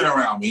as you've been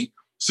around me.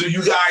 So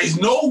you guys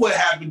know what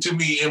happened to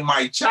me in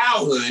my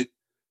childhood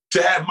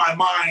to have my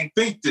mind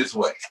think this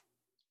way.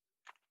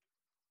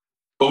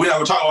 But we're not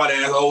going to talk about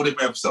that as a whole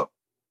different episode.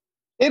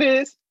 It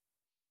is.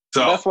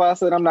 So that's why I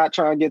said I'm not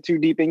trying to get too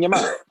deep in your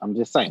mind. I'm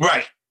just saying.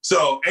 Right.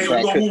 So, hey,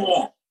 we're going to move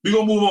on. We're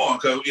going to move on.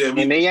 Cause, yeah,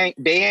 and they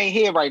ain't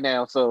here right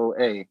now, so,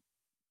 hey.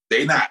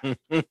 They not.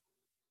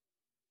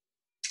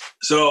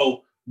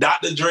 So,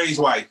 Dr. Dre's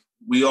wife,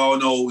 we all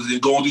know, is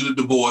going through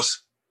the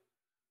divorce.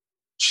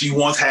 She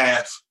wants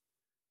half.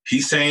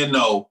 He's saying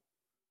no.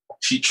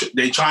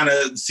 They trying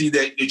to see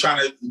that they're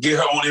trying to get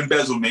her on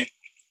embezzlement,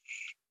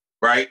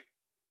 right?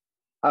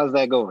 How's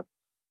that going?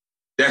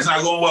 That's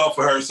not going well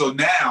for her. So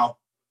now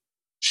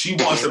she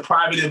wants a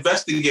private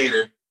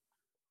investigator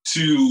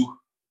to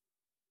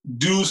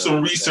do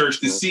some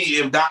research to see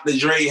if Dr.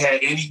 Dre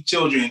had any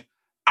children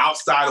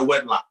outside of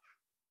wedlock.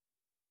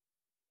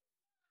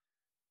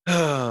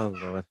 Oh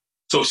Lord!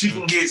 So she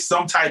can get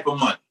some type of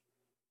money.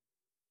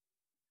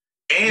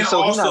 And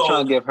so also, he's not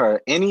trying to give her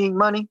any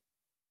money.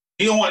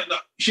 He don't want.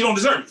 She don't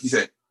deserve it. He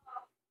said.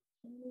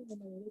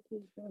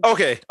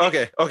 Okay. Hold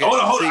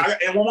on.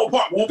 And one more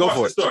part. One part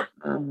of the story.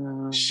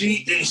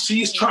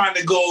 She's trying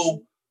to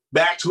go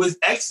back to his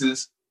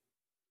exes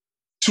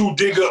to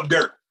dig up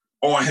dirt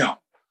on him.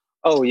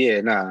 Oh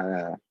yeah,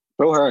 nah.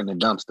 Throw her in the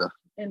dumpster.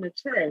 In the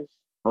trash.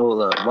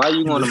 Hold up. Why are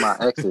you going to my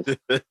exes?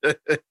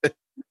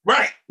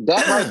 Right.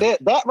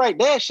 That right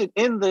there should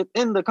end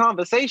the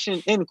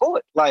conversation in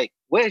court. Like,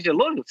 where's your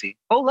loyalty?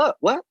 Hold up.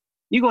 What?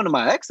 You going to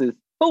my exes?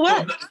 For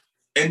what? So,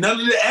 and none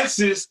of the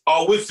exes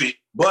are with it.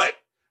 But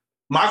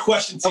my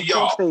question to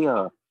y'all. Of course they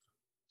are.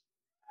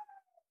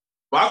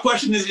 My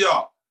question is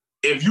y'all.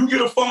 If you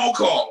get a phone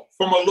call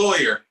from a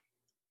lawyer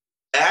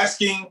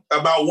asking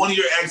about one of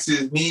your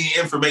exes needing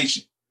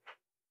information,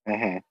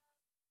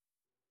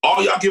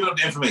 all y'all giving up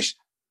the information.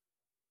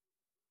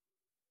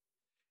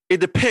 It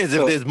depends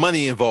if there's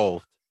money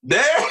involved.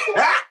 There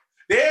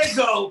you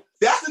go.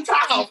 That's the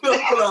Taco Phil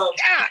Club.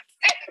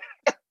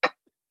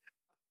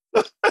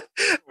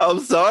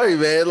 I'm sorry,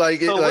 man. Like,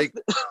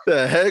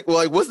 the heck?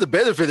 Like, what's the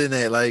benefit in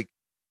that? Like,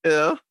 you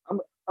know?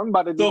 I'm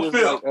about to do so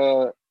this.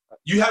 Phil,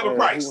 you have a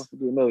price. Who wants to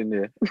be a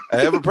millionaire? I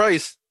have a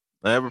price.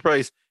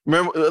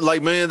 Remember,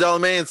 like $1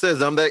 Million Man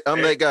says, I'm that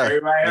guy.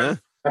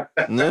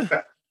 Yeah.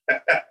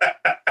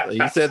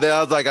 You said that. I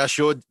was like, I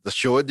sure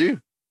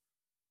do.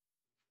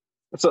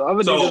 So I'm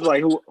gonna do this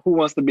like who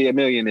wants to be a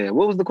millionaire?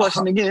 What was the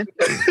question again?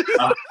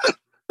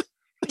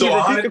 So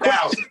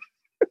 100,000.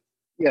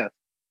 Yeah.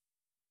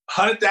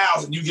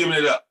 100,000, you giving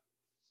it up.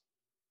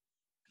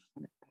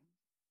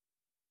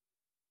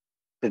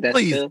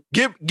 Please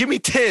give me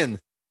 10.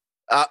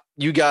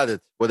 You got it.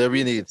 Whatever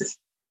you need.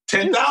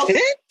 10,000?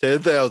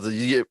 10,000.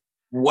 You get.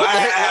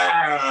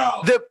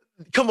 Wow.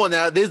 Come on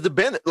now. There's the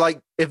benefit.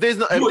 Like if there's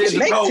no,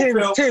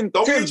 ten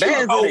bands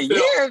in a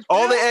year.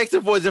 All they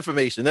asking for is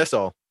information. That's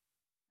all.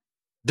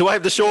 Do I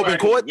have to show up in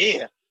court?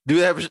 Yeah. Do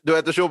I have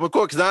to show up in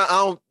court? Because I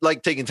don't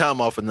like taking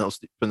time off for nothing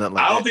like that.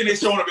 I don't think they're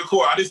showing up in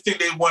court. I just think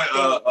they want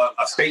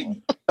a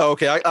statement.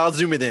 Okay, I'll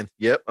zoom it in.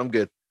 Yep, I'm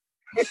good.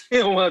 You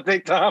don't want to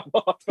take time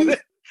off. They're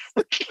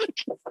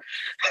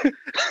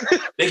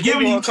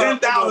giving you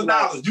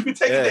 $10,000. You can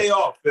take a day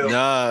off, Phil.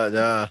 Nah.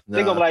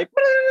 They're gonna be like,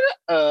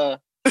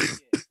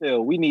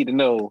 Phil, we need to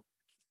know.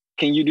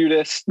 Can you do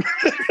this?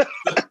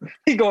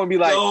 He's gonna be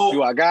like,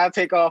 do I gotta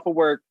take off of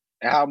work?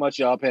 And how much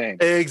y'all paying?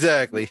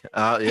 Exactly.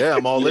 Yeah,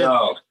 I'm all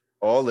in.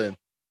 All in.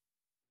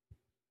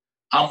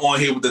 I'm on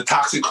here with the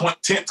toxic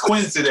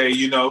twins today,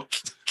 you know.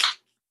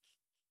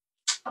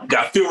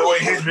 Got Phil Roy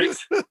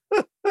Hendricks.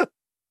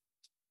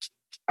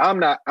 I'm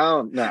not.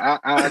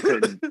 I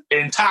couldn't.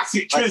 And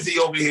Toxic Trizzy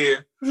over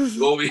here.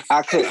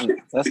 I couldn't.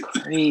 That's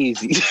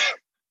crazy.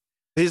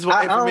 Here's what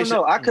I don't information.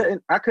 know.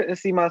 I couldn't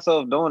see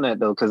myself doing that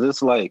though, because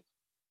it's like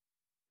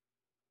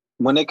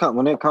when it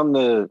come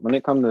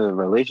to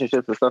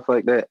relationships and stuff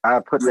like that, I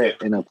put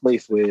that in a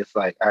place where it's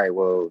like, all right,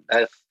 well,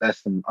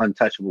 that's some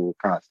untouchable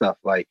kind of stuff.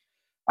 Like,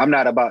 I'm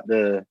not about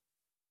to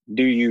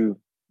do you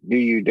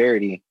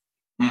dirty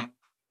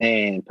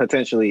and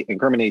potentially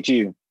incriminate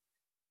you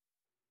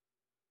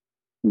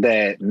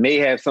that may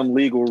have some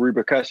legal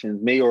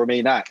repercussions, may or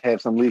may not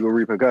have some legal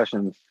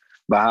repercussions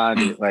behind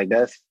it. Like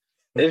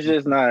it's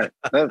just not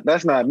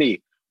that's not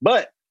me.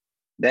 But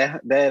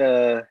that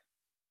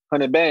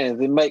 100 bands,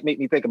 it might make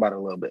me think about it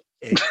a little bit.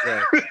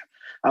 Exactly.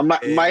 I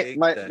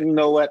might you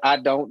know what? I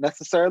don't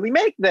necessarily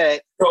make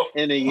that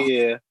in a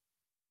year.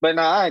 But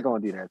no, I ain't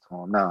gonna do that to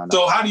him. No.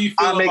 So how do you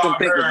feel I'll make him about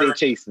think that her? they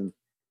chasing.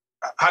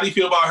 How do you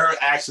feel about her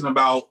asking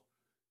about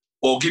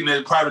or getting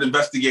a private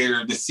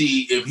investigator to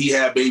see if he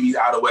had babies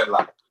out of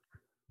wedlock?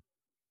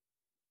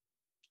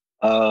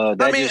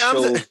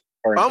 That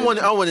I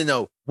want to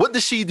know, what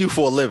does she do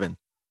for a living?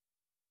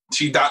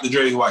 She Dr.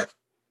 Dre's wife.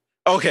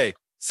 Okay,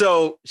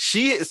 so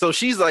she's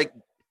like,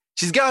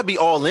 she's got to be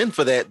all in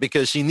for that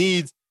because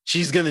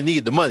she's gonna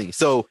need the money.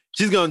 So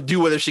she's gonna do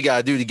whatever she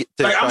gotta do to get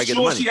to Like, try I'm to get the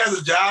sure money. she has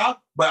a job,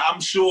 but I'm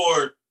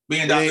sure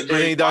being Dr.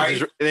 Dre's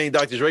wife, It ain't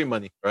Dr. Dre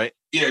money, right?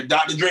 yeah,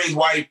 Dr. Dre's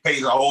wife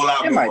pays a whole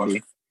lot It more. might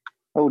be.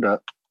 Hold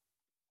up.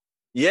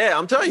 Yeah,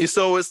 I'm telling you.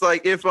 So it's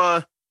like if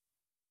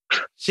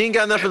she ain't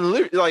got nothing to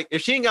lose, like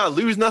if she ain't gotta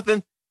lose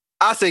nothing,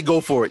 I say go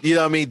for it. You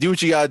know what I mean? Do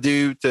what you gotta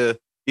do to,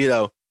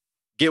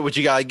 get what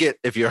you gotta get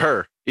if you're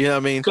her. You know what I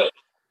mean?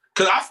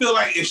 Because I feel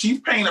like if she's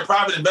paying a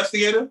private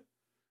investigator,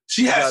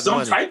 she has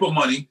some type of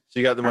money.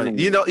 She got the money.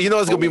 You know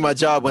it's gonna be my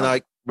job when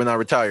I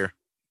retire.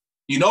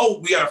 You know,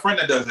 we got a friend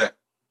that does that.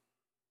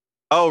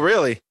 Oh,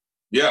 really?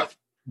 Yeah,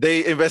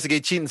 They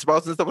investigate cheating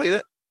spouses and stuff like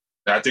that?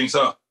 I think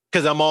so.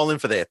 Because I'm all in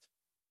for that.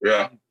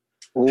 Yeah.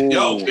 Ooh,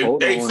 Yo,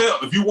 hold on. Phil,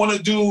 if you want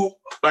to do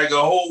like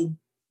a whole,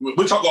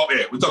 we'll talk off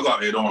air. Don't worry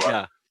about it.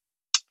 Yeah.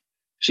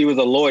 She was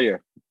a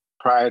lawyer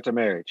prior to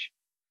marriage.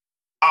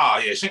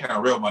 Yeah, she ain't got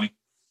no real money.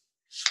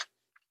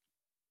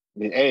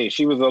 Hey,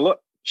 she was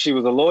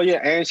a lawyer,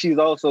 and she's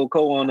also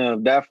co-owner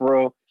of Death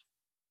Row,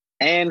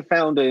 and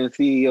founder and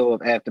CEO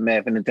of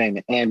Aftermath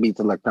Entertainment and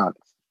Beats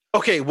Electronics.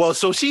 Okay, well,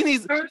 so she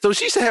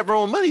should have her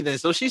own money then.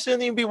 So she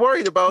shouldn't even be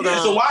worried about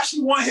So why she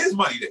want his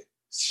money then?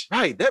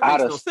 right. That Out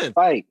makes of no sense.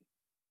 spite.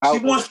 She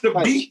wants the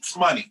Beats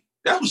money.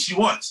 That's what she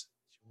wants.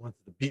 She wants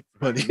the Beats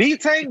money.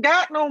 Beats ain't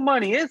got no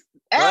money. It's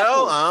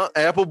Apple. Well,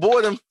 Apple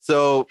bought him,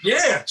 so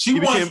Yeah, she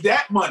wants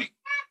that money.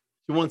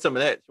 she wants some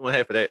of that. She wants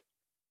half of that.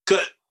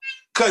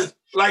 Cause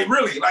like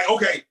really, like,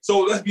 okay,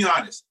 so let's be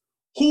honest.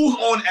 Who's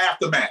on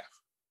Aftermath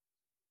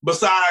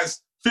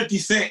besides 50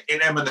 Cent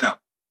and Eminem?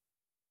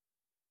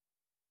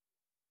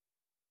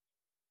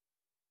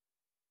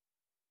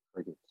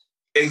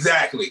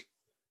 Exactly.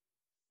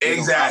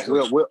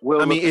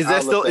 We'll I mean, is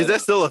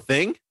that still a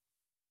thing?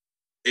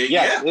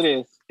 Yes, it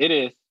is. It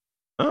is.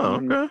 Oh,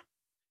 Mhm. okay.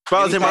 If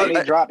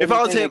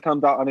I was him, it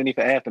comes out underneath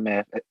the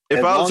Aftermath.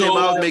 if I was him,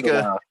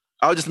 I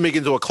I would just make it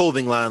into a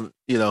clothing line.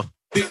 You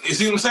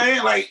see what I'm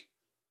saying? Like,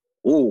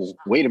 Ooh,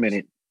 wait a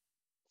minute.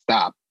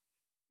 Stop.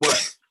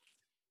 what?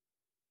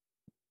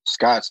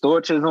 Scott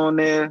Storch is on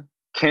there.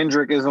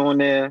 Kendrick is on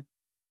there.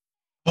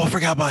 Oh, I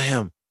forgot about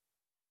him.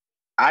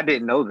 I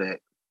didn't know that.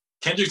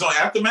 Kendrick's on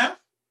Aftermath?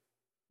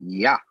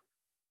 Yeah.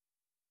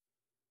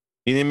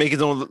 He didn't make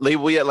his own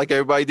label yet, like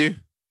everybody do.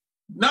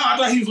 No, I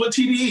thought he was with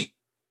TDE.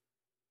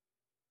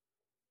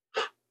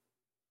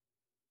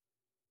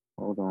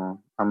 Hold on.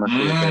 I'm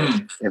gonna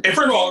see And first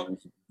of all,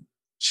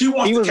 she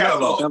wants the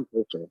catalog.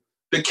 Okay.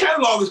 The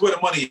catalog is where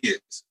the money is.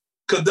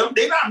 Because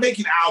they're not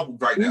making albums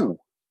right now. Ooh.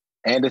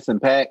 Anderson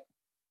 .Paak.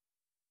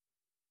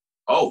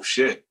 Oh,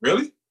 shit.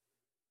 Really?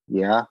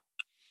 Yeah.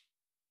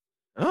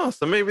 Oh,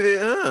 so maybe they.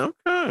 Okay.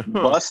 Huh.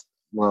 Bust.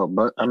 Well,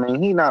 but I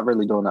mean, he's not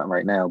really doing that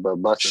right now. But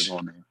Bust is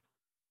on there.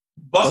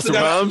 Busta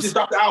Rhymes? just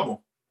dropped the album.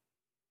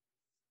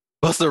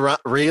 Busta Rhymes,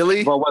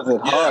 really? But was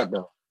it Yeah. hard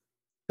though?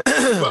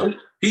 But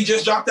he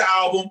just dropped the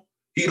album.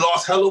 He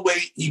lost hella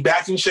weight. He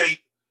back in shape.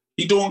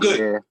 He doing good.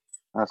 Yeah,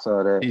 I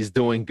saw that. He's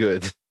doing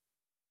good.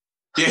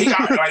 Yeah,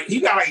 he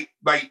got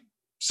like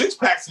 6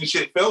 packs and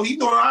shit, Phil. He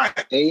doing all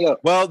right. Hey, yo.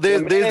 Well,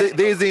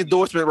 there's the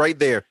endorsement right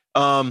there.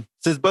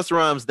 Since Busta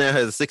Rhymes now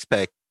has a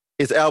 6-pack,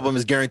 his album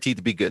is guaranteed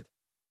to be good.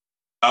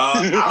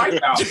 I like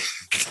the album.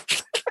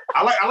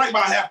 I like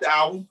about half the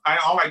album. I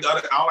don't like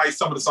I don't like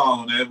some of the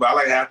songs on there, but I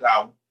like half the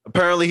album.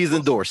 Apparently, he's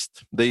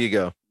endorsed. There you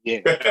go. Yeah.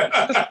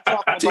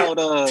 Talking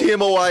about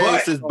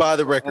TMOIS is by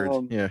the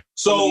record. Yeah.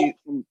 So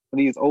some of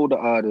these older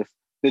artists.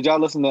 Did y'all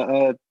listen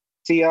to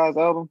T.I.'s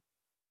album?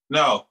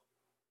 no,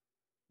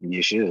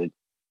 You should.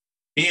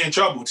 he in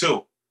trouble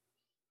too.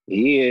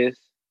 He is.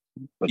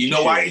 But You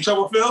know why he in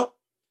trouble, Phil?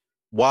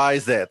 Why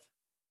is that?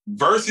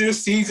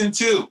 Versus season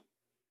 2.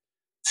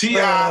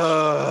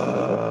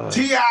 T.I.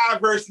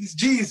 versus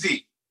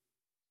Jeezy.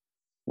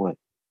 What?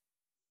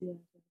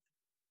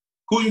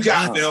 Who you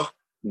got, Oh.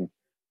 Phil?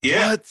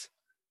 Yeah.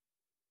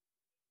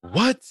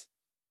 What?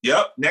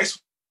 Yep.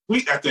 Next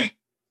week, I think.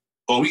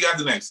 Or we got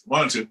the next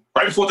one or two.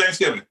 Right before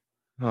Thanksgiving.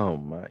 Oh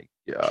my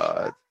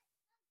God.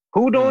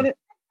 Who doing it?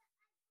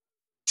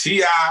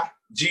 T.I.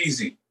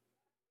 Jeezy.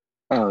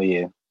 Oh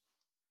yeah,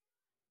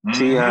 Mhm.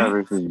 T.I.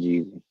 versus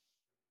Jeezy.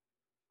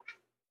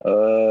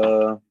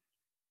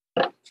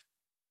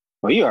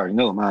 Well, you already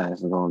know mine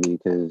is gonna be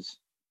because.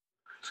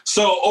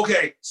 So,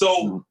 okay.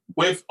 So,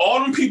 with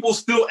all them people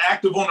still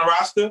active on the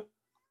roster,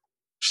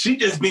 she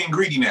just being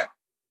greedy now.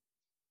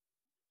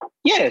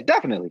 Yeah,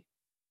 definitely,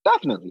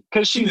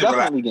 because She she's need to relax.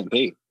 definitely getting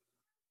paid.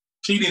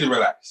 She need to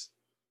relax.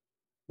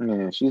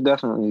 Yeah, she's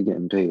definitely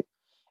getting paid.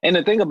 And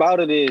the thing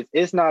about it is,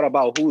 it's not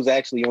about who's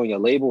actually on your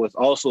label. It's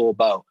also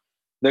about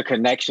the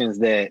connections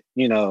that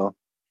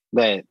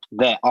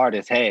that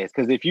artist has.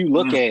 Because if you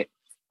look at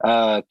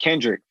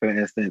Kendrick, for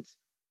instance,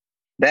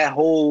 that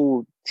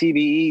whole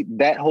TBE,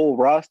 that whole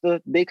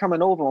roster, they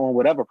coming over on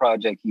whatever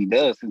project he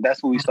does, because that's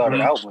who he started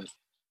out with.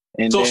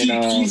 And So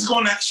then,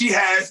 she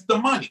has the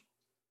money.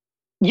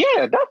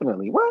 yeah,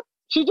 definitely. What?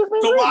 She just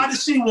made So great. why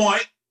does she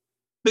want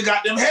the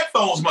goddamn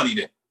headphones money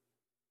then?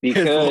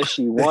 Because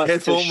she wants to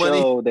headphone money?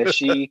 show that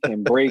she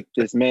can break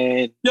this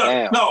man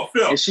down. No,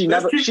 Phil. And she was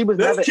never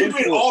let's keep into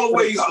it all the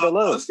way. for the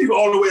love. Let's keep it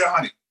all the way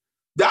 100.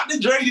 Dr.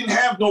 Dre didn't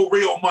have no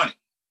real money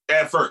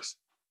at first.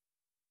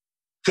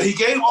 So he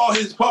gave all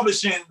his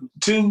publishing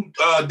to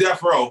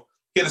Death Row.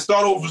 He had to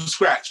start over from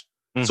scratch.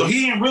 Mm-hmm. So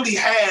he didn't really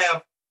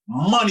have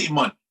money.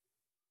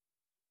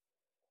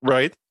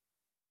 Right.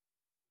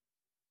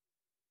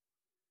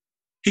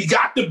 He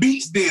got the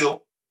Beats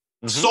deal,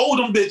 sold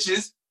them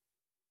bitches.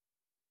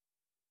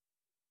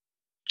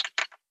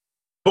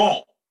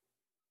 Boom.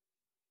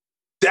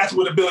 That's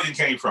where the billion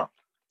came from.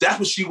 That's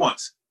what she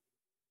wants.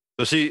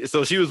 So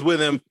she was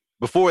with him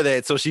before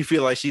that, so she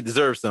feel like she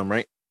deserves some,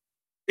 right?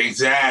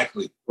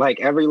 Exactly. Like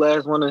every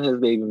last one of his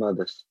baby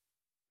mothers.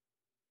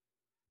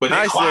 But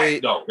they're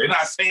quiet though. They're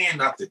not saying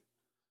nothing.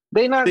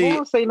 They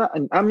don't say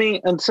nothing. I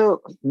mean,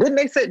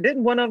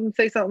 didn't one of them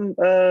say something?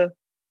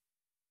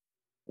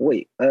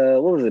 What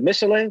was it?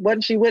 Michelin?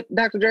 Wasn't she with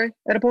Dr. Dre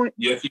at a point?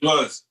 Yes, he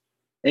was.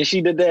 And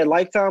she did that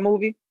Lifetime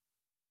movie?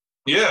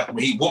 Yeah, I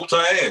mean, he whooped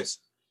her ass.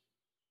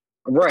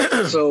 Right.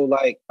 So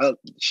like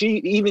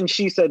she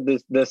said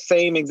the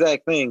same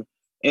exact thing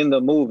in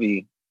the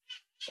movie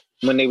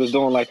when they was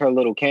doing like her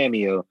little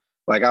cameo.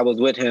 Like I was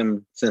with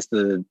him since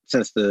the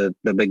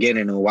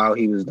beginning and while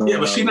he was doing. Yeah,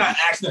 but she's not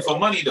asking for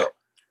money though.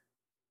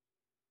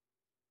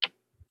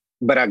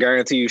 But I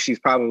guarantee you she's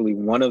probably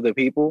one of the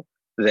people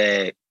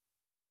that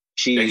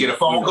They get a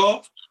phone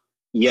call?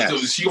 Yes. So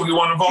she gonna be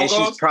one of the phone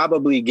calls? She's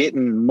probably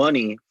getting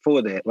money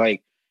for that.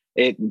 Like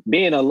it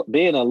being a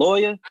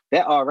lawyer,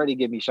 that already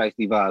give me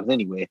shiesty vibes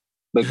anyway.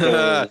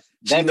 Because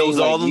she knows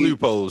all the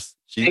loopholes.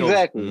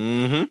 Exactly.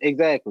 Mm-hmm.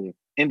 Exactly.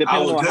 And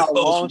depending on how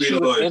long she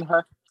was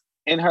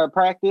in her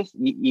practice,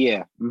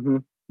 yeah. Mm-hmm.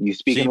 You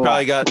speaking. She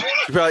probably got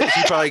they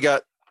probably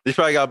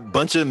got a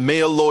bunch of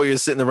male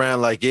lawyers sitting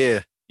around like,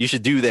 yeah, you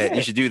should do that. Yeah.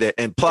 You should do that.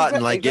 And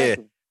plotting yeah,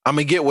 I'm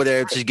gonna get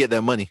whatever to get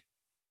that money.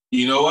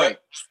 You know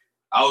what?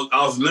 I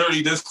was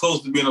literally this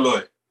close to being a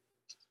lawyer.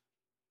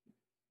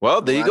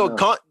 Well, there you go.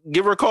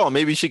 Give her a call.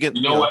 Maybe she can.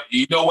 You know what?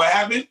 You know what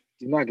happened?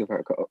 Do not give her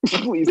a call.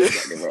 Please do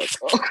not give her a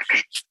call.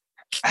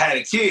 I had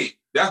a kid.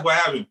 That's what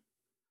happened.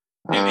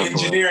 In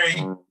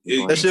engineering,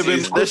 that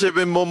should have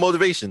been more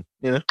motivation.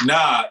 You know?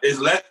 Nah, it's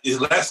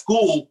less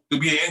school to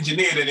be an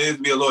engineer than it is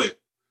to be a lawyer.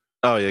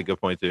 Oh yeah, good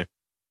point too.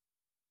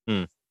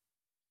 You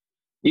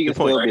can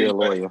still be a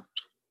lawyer.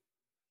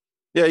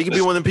 Yeah, you can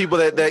be one of the people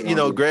that you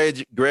know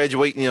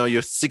graduate. You know,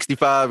 you're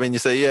 65 and you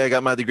say, "Yeah, I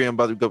got my degree. I'm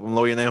about to become a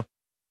lawyer now."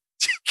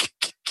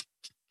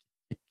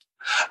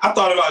 I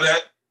thought about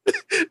that.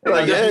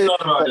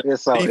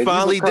 He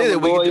finally did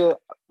it.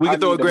 We can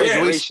throw a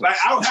graduation. Like,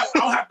 I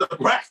don't have to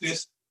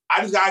practice.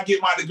 I just gotta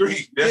get my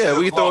degree. That's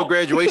we can throw a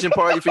graduation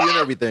party for you and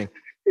everything.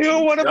 You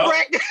don't want to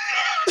practice.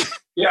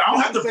 Yeah, I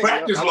don't have to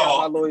practice law. I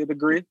got my lawyer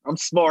degree. I'm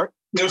smart.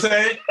 You know what I'm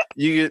saying?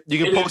 You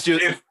can post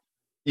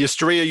your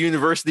Strayer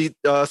University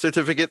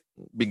certificate.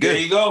 Be good.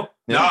 There you go.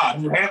 Yeah.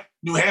 Nah,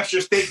 New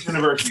Hampshire State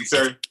University,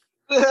 sir.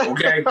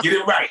 Okay, get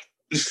it right.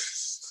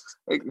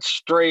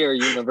 Strayer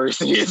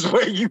University is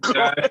where you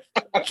go.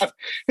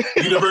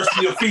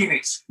 University of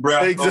Phoenix,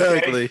 bro.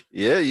 Exactly. Okay?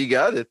 Yeah, you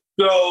got it.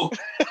 So,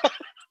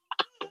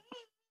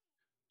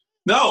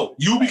 no,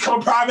 you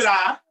become a private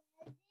eye.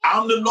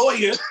 I'm the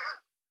lawyer.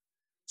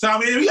 So, I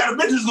mean, we got a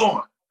business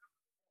going.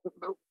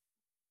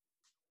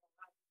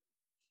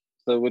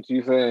 So what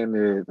you saying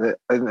is that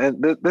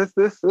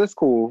this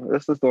cool.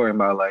 That's the story of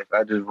my life.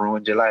 I just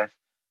ruined your life.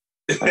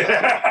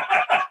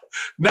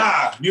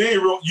 Nah, you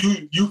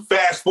ain't you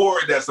fast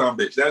forward that son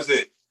bitch. That's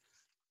it.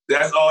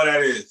 That's all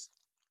that is.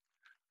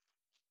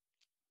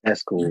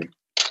 That's cool.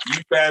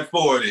 You fast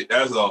forward it.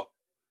 That's all.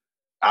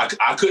 I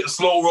couldn't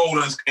slow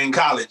roll in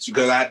college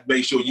because I had to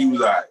make sure you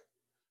was all right.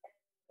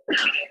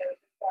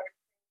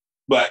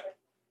 But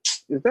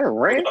is that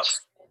ranch?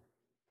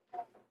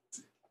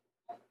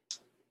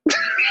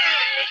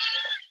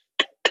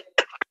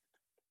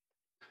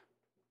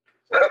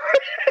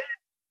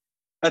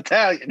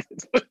 Italian.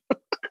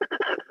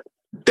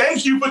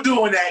 Thank you for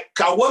doing that.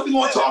 I wasn't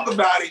going to talk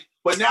about it,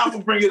 but now I'm going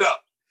to bring it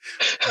up.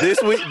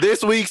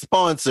 This week's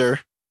sponsor,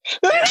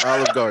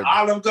 Olive Garden.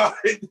 Olive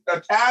Garden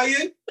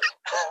Italian.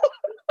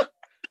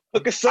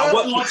 Look at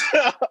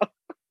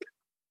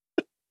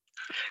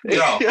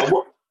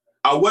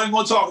I wasn't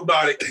going to talk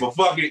about it, but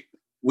fuck it.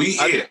 We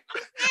here.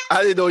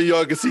 I didn't know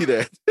y'all could see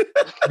that.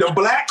 The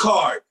black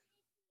card.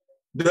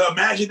 The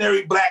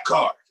imaginary black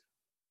card.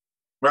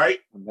 Right?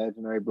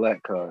 Imaginary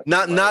black card.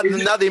 Not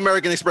the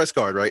American Express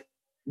card, right?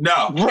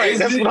 No. Right,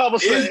 that's what I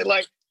was saying.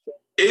 Like,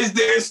 is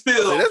there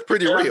still that's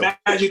pretty real.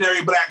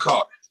 Imaginary black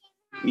card?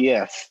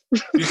 Yes.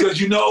 Because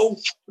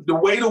the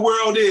way the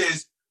world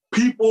is,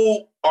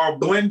 people are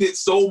blended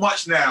so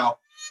much now.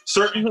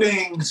 Certain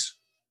things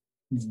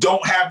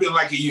don't happen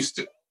like it used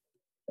to.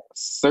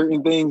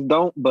 Certain things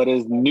don't, but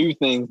it's new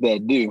things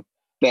that do.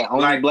 That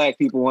only black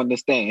people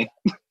understand.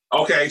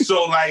 Okay,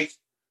 so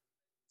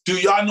do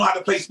y'all know how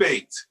to play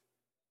spades?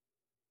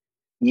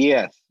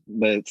 Yes,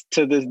 but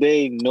to this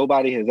day,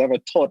 nobody has ever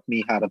taught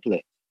me how to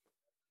play.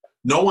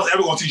 No one's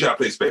ever gonna teach you how to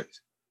play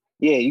spades.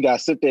 Yeah, you gotta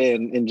sit there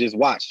and just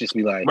watch. Just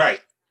be like, right.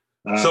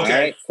 So okay,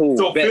 right, cool.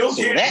 So Phil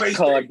so can't that play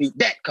card spades. beat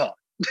that card.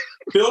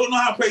 Phil don't know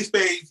how to play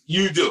spades.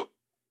 You do.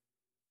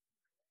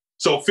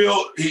 So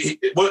Phil, his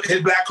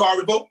black card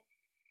revoked.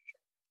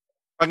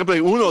 I can play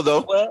Uno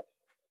though. Well,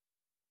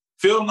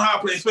 Phil don't know how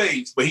to play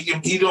spades, but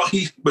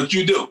but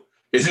you do.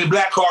 Is his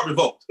black card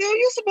revoked? yo,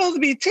 you're supposed to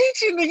be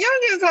teaching the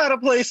youngins how to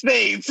play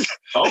spades.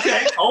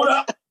 Okay, hold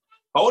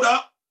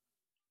up.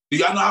 Do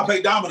y'all know how to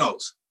play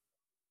dominoes?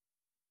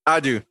 I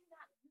do.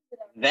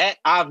 That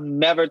I've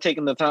never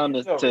taken the time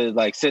to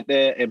sit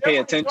there and pay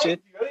attention.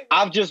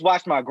 I've just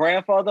watched my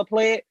grandfather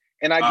play it,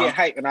 and I get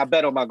hyped and I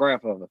bet on my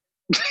grandfather.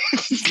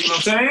 You know what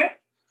I'm saying?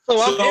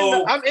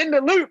 So I'm in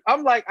the loop.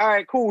 I'm like, all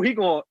right, cool.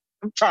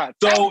 I'm trying.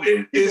 So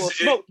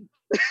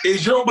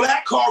is your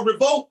black card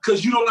revoked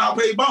because you don't know how to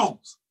play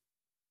bones?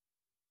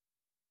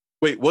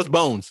 Wait, what's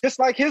Bones? Just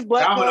like his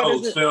black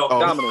Dominoes, card. Phil.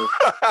 Dominoes.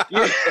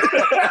 Yeah.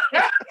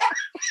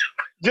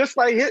 Just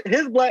like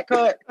his black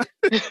card.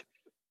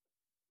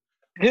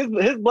 His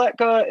black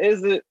card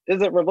isn't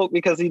revoked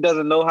because he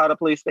doesn't know how to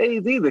play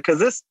spades either. Because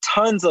there's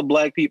tons of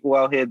black people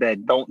out here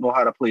that don't know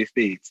how to play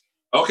spades.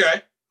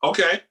 Okay.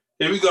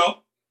 Here we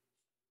go.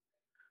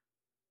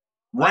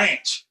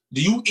 Ranch.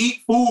 Do you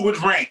eat food with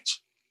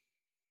ranch?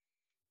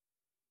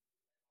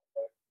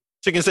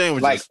 Chicken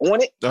sandwiches. Like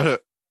on it?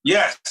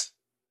 Yes.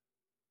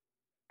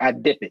 I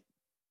dip it.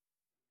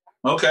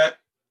 Okay.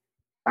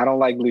 I don't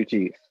like blue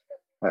cheese.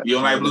 You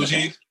don't like blue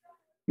cheese?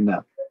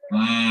 No.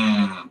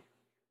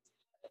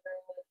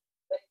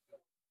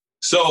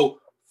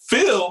 So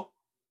Phil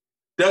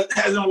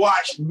hasn't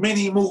watched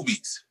many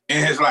movies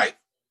in his life.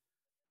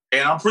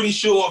 And I'm pretty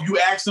sure if you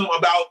ask him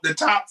about the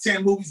top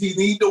 10 movies he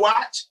needs to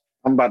watch,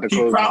 I'm about to he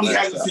close probably my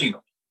hasn't laptop. seen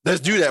them.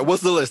 Let's do that.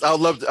 What's the list? I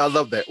love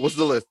that. What's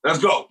the list? Let's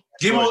go.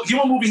 Give him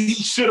a movie he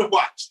should have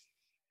watched.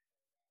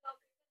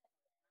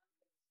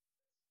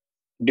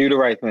 Do the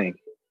Right Thing.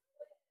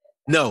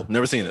 No,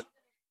 never seen it.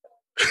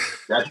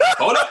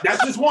 Hold up,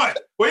 that's just one.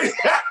 Wait.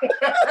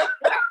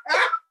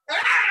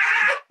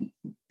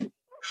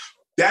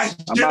 That's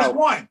just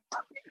one.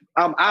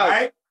 I'm out. All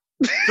right?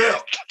 Phil,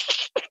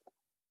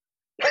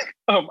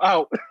 I'm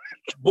out.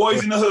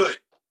 Boys in the Hood.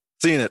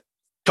 Seen it a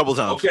couple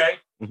times. Okay.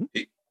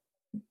 Mhm.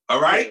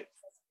 All right.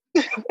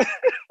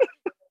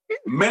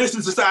 Menace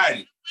in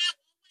Society.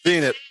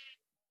 Seen it.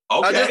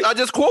 Okay. I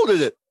just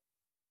quoted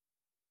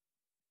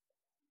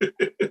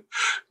it.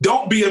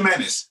 Don't Be a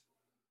Menace.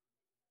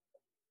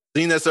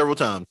 Seen that several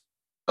times.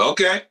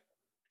 Okay.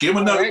 Give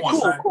him another Right, one,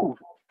 son. cool.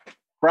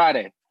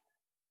 Friday.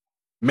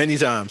 Many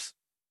times.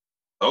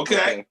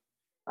 Okay.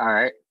 All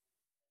right.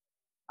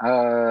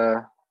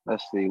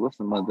 Let's see. What's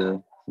some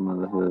other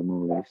hood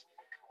movies?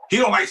 He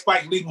don't like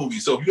Spike Lee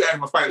movies, so if you ask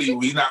him a Spike Lee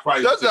movie, he's not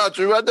probably. That's not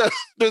true. I've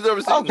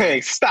never seen Okay,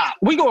 it. stop.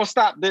 We gonna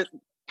stop this.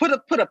 Put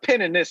a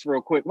pin in this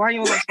real quick. Why you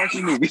don't like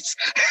spicy movies?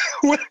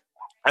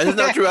 That's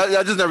not true.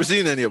 I just never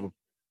seen any of them.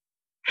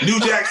 New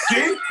Jack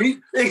City?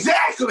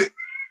 Exactly.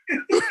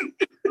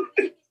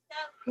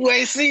 You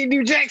ain't seen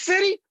New Jack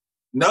City?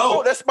 No.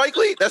 Oh, that's Spike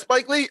Lee. That's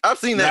Spike Lee. I've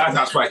seen Nah, that. that's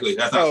not Spike Lee.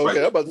 That's not Oh, Spike okay.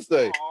 Lee. I'm about to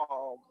say.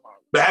 Oh,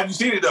 But have you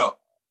seen it though?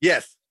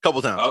 Yes,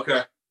 couple times.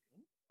 Okay.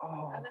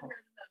 oh.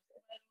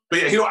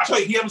 But yeah, I tell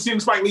you, he haven't seen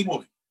the Spike Lee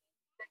movie.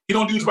 He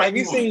don't do Spike Have Lee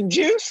you movie. seen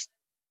Juice?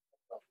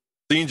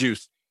 Seen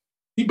Juice.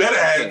 He better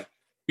have.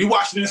 He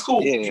watched it in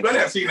school. Yeah. He better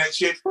have seen that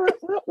shit.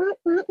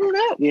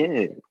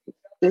 Yeah.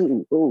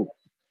 Ooh.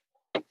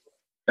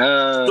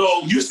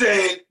 So you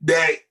said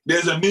that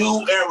there's a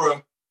new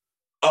era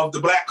of the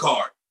black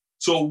card.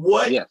 So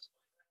what? Yes.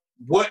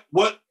 What?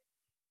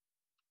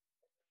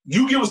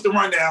 You give us the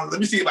rundown. Let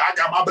me see if I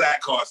got my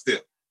black card still.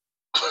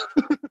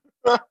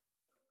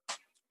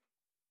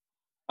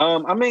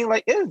 I mean,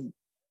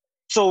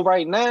 so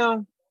right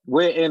now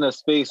we're in a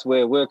space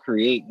where we're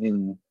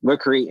creating a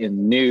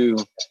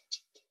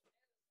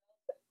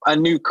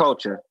new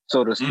culture,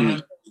 so to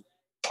speak,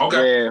 Okay.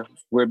 where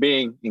we're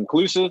being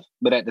inclusive,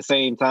 but at the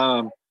same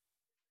time,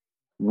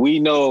 we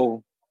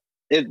know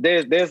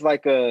there's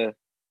like a,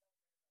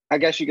 I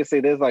guess you could say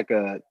there's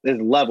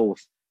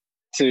levels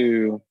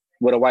to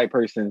with a white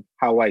person,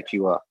 how white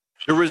you are.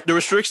 The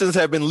restrictions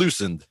have been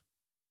loosened.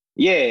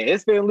 Yeah,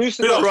 it's been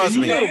loosened Phil, up trust a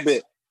me. little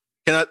bit.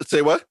 Can I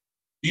say what?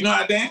 You know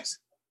how to dance?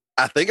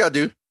 I think I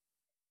do.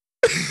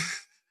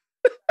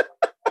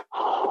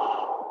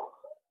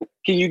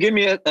 Can you give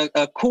me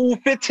a cool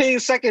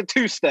 15-second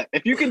two-step?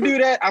 If you can do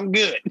that, I'm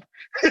good.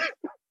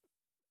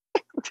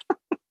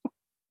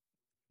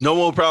 No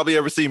one will probably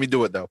ever see me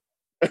do it though.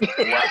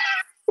 Wow.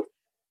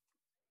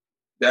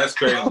 That's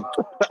crazy.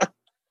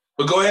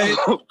 But go ahead.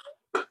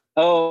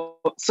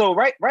 So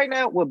right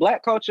now with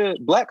black culture and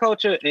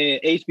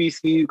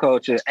HBCU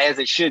culture, as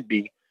it should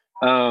be,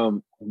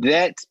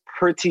 that's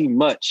pretty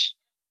much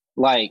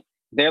like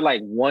they're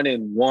like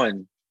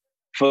 1-1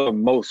 for the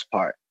most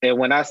part. And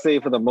when I say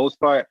for the most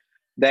part,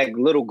 that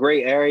little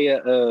gray area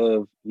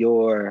of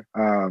your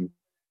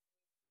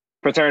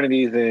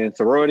fraternities and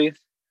sororities,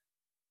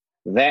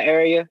 that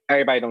area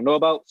everybody don't know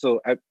about.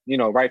 So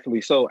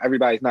rightfully so,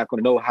 everybody's not going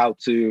to know how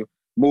to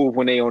move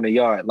when they own a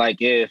yard. Like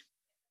if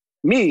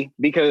me,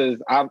 because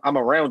I'm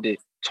around it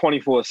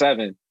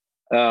 24/7.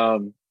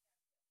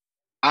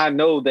 I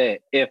know that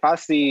if I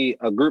see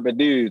a group of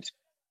dudes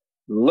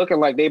looking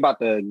like they about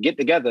to get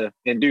together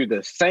and do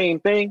the same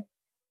thing,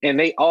 and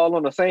they all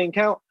on the same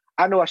count,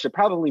 I know I should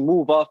probably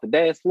move off the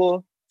dance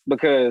floor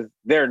because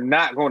they're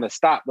not going to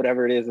stop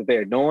whatever it is that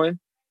they're doing.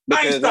 I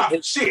ain't Because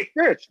stopping shit.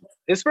 spiritual.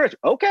 It's spiritual.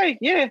 Okay,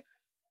 yeah.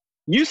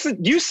 You say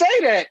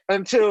that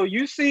until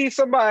you see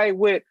somebody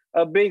with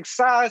a big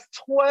size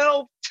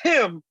 12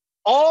 Tim,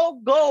 all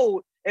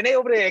gold, and they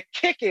over there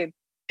kicking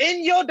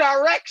in your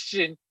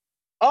direction,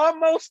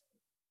 almost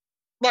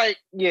like,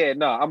 yeah,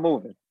 no, I'm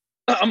moving.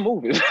 I'm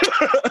moving.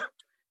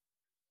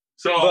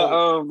 So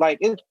But like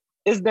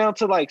it's down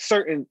to like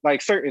certain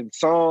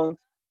songs,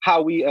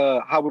 how we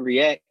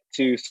react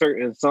to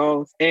certain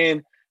songs.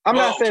 And I'm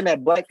not saying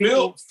that black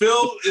people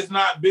Phil is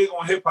not big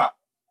on hip hop.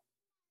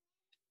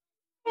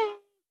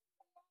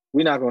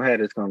 we're not gonna have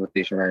this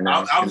conversation right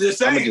now. I'm just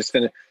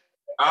saying.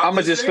 I'm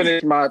gonna just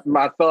finish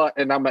my thought,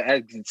 and I'm gonna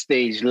exit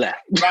stage left.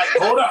 Like,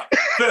 hold up,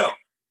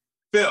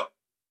 Phil.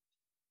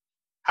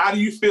 How do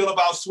you feel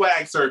about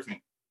swag surfing?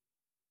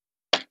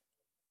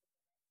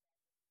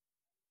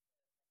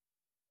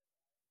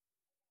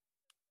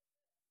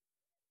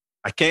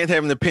 I can't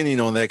have an opinion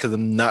on that because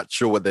I'm not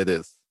sure what that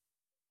is.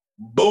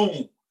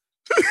 Boom.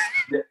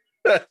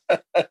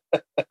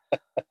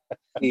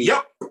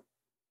 Yep.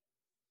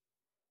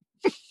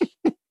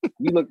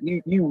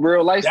 You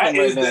real life. That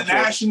is right the now,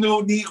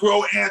 national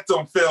Negro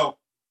anthem, Phil.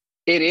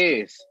 It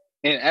is.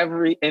 At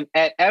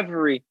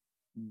every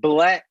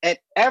black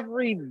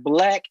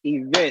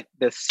event,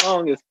 the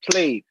song is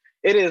played.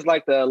 It is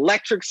like the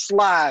electric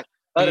slide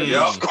of the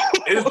Yep.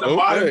 It is the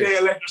modern day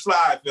electric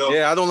slide, Phil.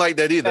 Yeah, I don't like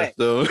that either. Hey.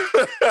 So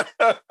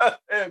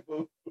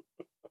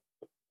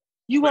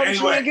You want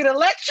Anyway. to get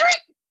electric?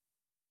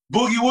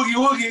 Boogie,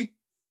 woogie, woogie.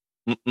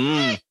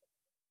 Mm-mm.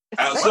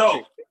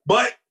 So,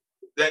 but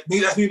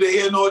that's neither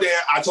here nor there.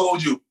 I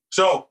told you.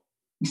 So,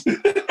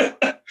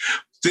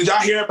 did y'all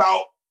hear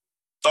about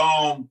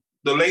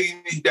the lady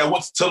that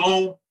went to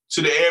Tulum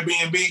to the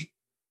Airbnb?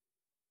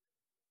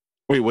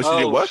 Wait, what she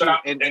did? What? shoot.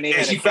 And they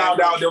had she a found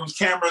camera. out there was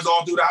cameras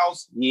all through the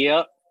house.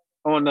 Yep.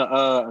 On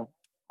the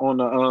what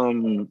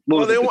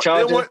was they it, the want-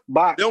 charger they want-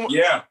 box. They don't-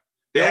 Yeah,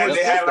 they had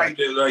Yep. like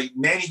the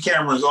nanny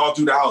cameras all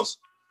through the house.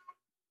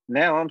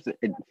 Now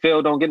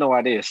Phil don't get no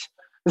ideas.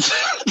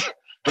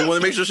 They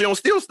want to make sure she don't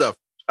steal stuff.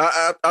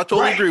 I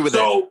totally Right. agree with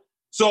that.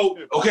 So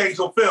okay,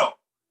 so Phil,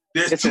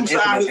 there's It's two an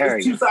sides. intimate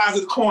There's two sides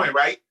of the coin,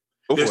 right?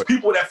 Go There's for it.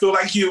 people that feel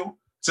like you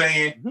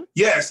saying, Mhm.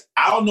 yes,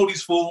 I don't know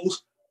these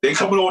fools. They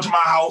coming over to my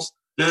house.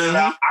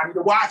 I need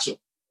to watch them.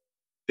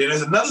 Then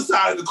there's another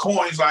side of the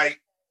coin, is like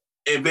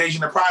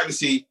invasion of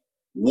privacy.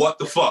 What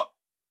the fuck?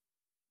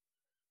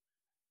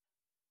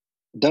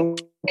 Dumb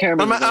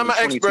cameras. I'm an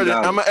expert.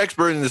 I'm an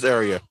expert in this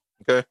area.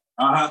 Okay.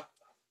 Uh-huh.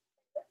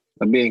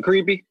 I'm being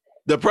creepy.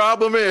 The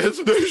problem is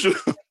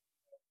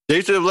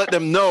they should have let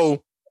them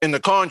know in the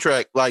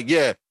contract, like,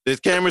 yeah, there's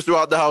cameras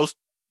throughout the house.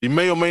 You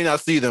may or may not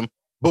see them.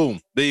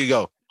 Boom. There you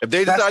go. If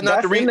they decide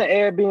not to in read, the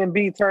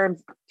Airbnb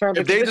terms.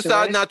 if they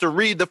decide not to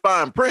read the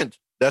fine print,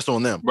 that's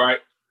on them. Right.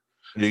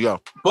 There you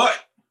go. But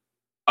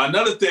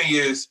another thing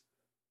is,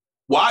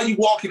 why are you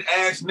walking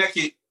ass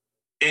naked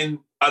in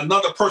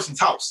another person's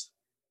house?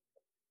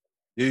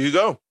 There you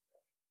go.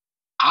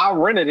 I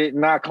rented it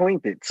and I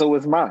cleaned it, so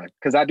it's mine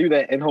because I do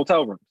that in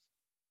hotel rooms.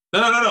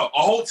 No. A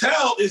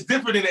hotel is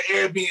different than an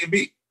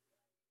Airbnb.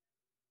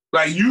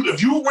 Like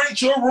if you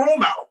rent your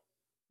room out,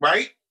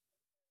 right?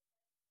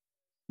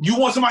 You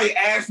want somebody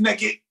ass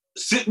naked,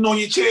 sitting on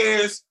your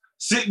chairs,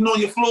 sitting on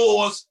your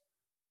floors.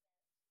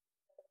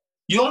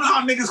 You don't know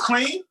how niggas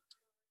clean?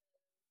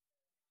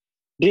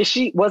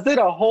 Was it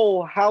a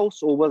whole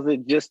house or was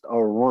it just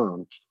a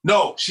room?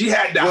 No, she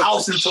had the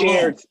house in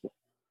Tulum.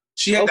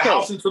 She had the Okay.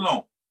 house in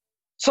Tulum.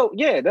 So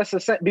yeah, that's the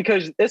same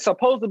because it's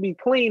supposed to be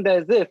cleaned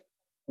as if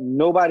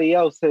nobody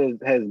else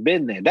has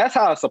been there. That's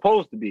how it's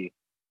supposed to be.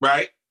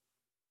 Right?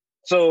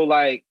 So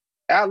like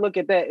I look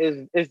at that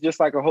as it's just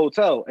like a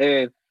hotel,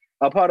 and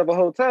a part of a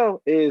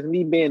hotel is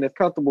me being as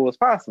comfortable as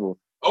possible.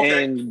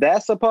 Okay. And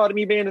that's a part of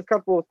me being as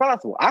comfortable as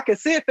possible. I could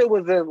see if it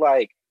was in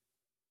like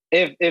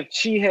if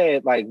she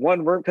had like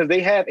one room, because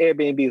they have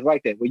Airbnbs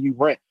like that where you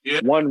rent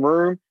one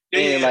room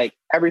and like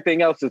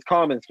everything else is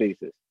common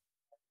spaces.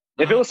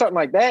 If it was something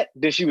like that,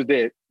 then she was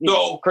dead.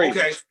 So Crazy.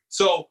 okay,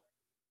 so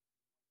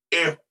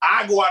if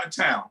I go out of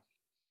town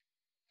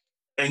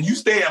and you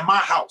stay at my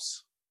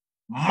house,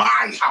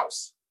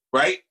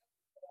 right?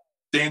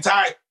 The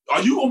entire,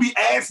 are you gonna be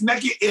ass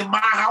naked in my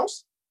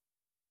house?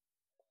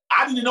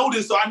 I didn't know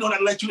this, so I know not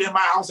to let you in my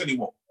house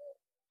anymore.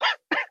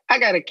 I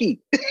got a key.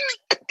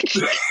 You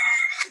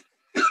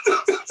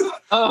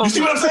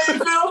see what I'm saying,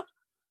 Phil?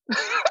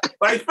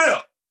 Like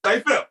Phil,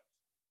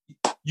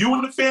 you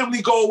and the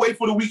family go away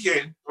for the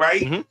weekend,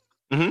 right?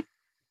 Mm-hmm. Mm-hmm.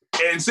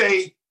 And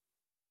say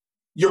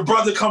your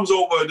brother comes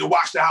over to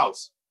watch the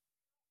house.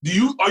 Are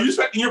you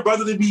expecting your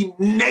brother to be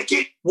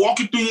naked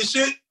walking through your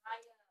shit?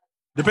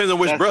 Depends on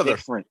which That's brother.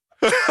 Different.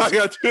 I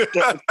got you.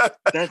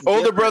 That's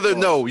Older brother, though.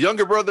 no.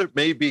 Younger brother,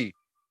 maybe.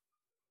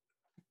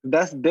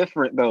 That's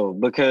different though,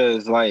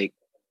 because like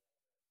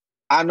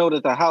I know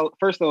that the house.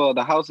 First of all,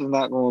 the house is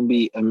not going to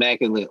be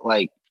immaculate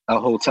like a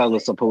hotel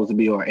is supposed to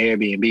be or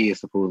Airbnb is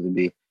supposed to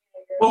be.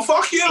 Well,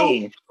 fuck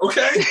you.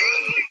 Okay.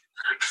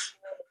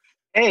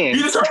 And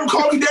You just heard him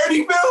call me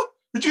dirty, Phil?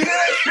 Did you hear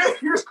that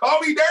shit? You just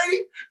called me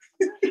dirty?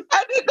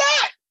 I did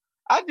not.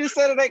 I just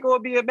said it ain't going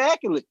to be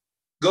immaculate.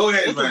 Go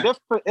ahead, man.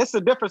 It's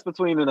a difference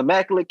between an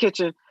immaculate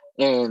kitchen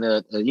and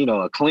a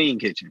clean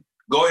kitchen.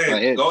 Go ahead.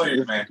 Like, Go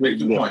ahead, man. Make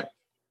your point.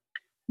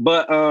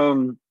 But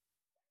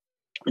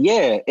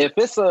yeah, if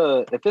it's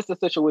a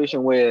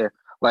situation where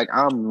like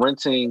I'm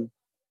renting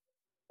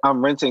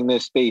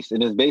this space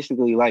and it's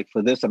basically like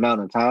for this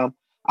amount of time,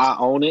 I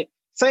own it.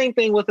 Same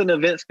thing with an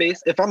event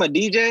space. If I'm a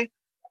DJ,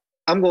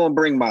 I'm going to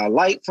bring my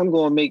lights. I'm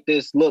going to make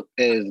this look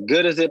as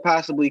good as it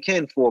possibly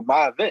can for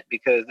my event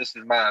because this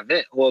is my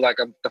event. Or like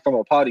if I'm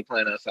a party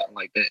planner or something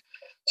like that.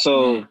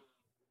 So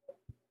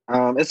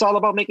it's all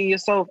about making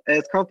yourself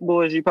as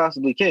comfortable as you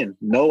possibly can.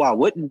 No, I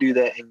wouldn't do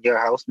that in your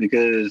house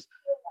because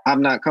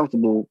I'm not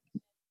comfortable.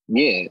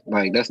 Yeah,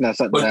 like that's not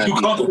something. But you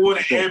comfortable in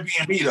an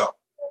Airbnb though?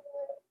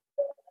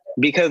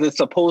 Because it's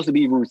supposed to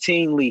be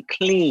routinely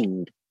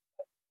cleaned,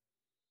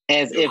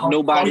 as if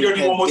nobody has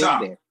been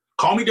there.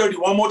 Call me dirty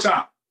one more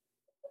time.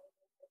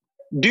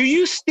 Do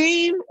you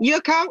steam your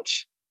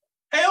couch?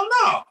 Hell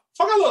no.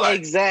 Fuck I look like.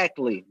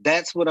 Exactly.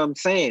 That's what I'm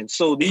saying.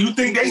 So do you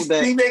think they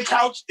steam their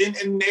couch in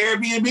the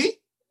Airbnb?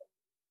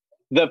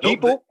 The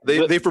people they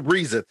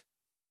Febreze it.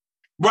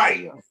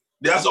 Right.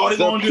 That's all they're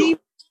gonna do.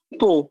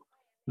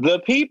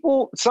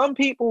 Some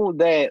people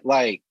that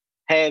like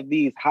have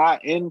these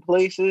high-end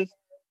places,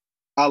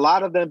 a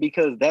lot of them,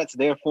 because that's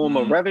their form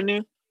of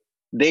revenue,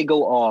 they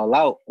go all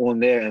out on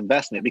their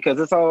investment because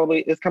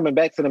it's coming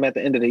back to them at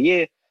the end of the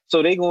year.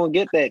 So they're going to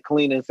get that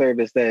cleaning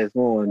service that is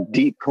going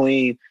deep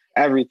clean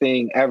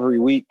everything every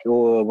week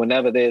or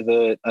whenever there's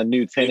a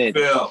new tenant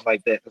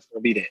like that. It's going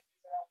to be there.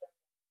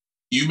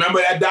 You remember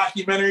that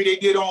documentary they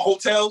did on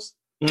hotels?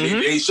 Mm-hmm.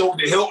 They showed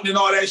the Hilton and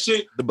all that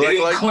shit. The black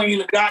light. Clean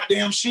the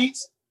goddamn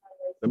sheets.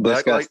 The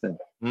black Disgusting.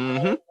 Light.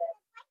 Mm-hmm.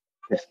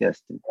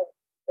 Disgusting.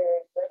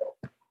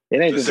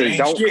 It ain't that they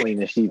don't clean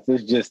the sheets.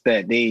 It's just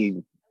that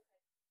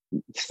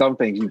some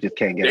things you just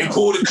can't get out. They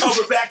pull the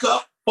cover back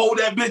up, fold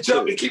that bitch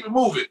up, and keep it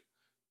moving.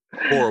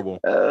 Horrible.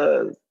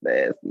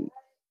 Nasty.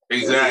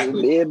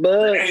 Exactly. Yeah,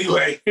 bud.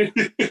 Anyway.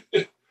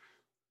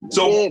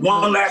 So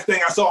one last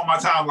thing I saw on my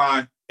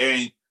timeline,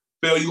 and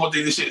Phil, you gonna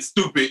think this shit's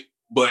stupid,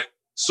 but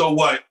so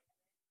what?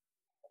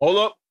 Hold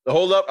up.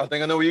 I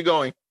think I know where you're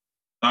going.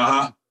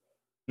 Uh-huh.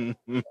 Go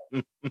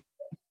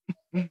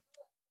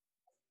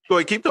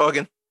ahead, keep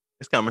talking.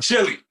 It's coming.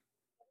 Chili.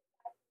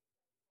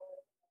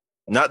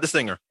 Not the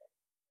singer.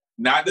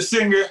 Not the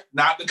singer,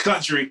 not the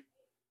country.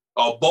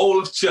 A bowl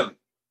of chili.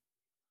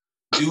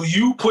 Do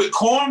you put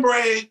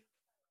cornbread?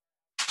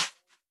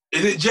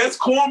 Is it just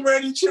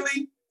cornbread and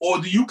chili? Or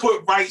do you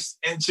put rice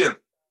and chili?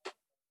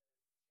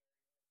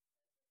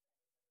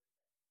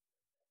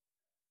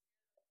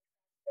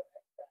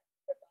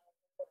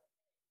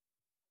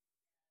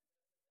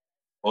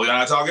 Oh, y'all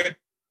not talking?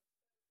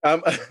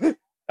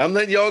 I'm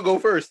letting y'all go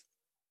first.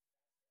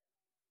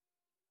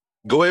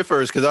 Go ahead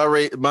first,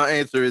 because my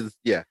answer is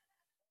yeah.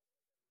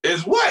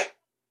 Is what?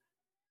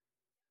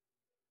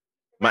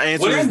 My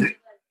answer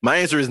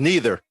is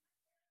neither.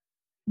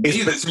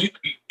 Neither.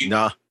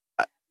 Nah.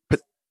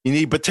 You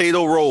need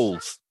potato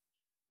rolls.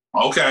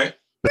 Okay.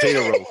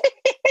 Potato rolls.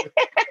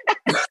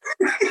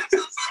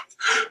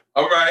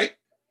 All right.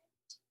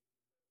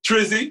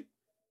 Trizzy.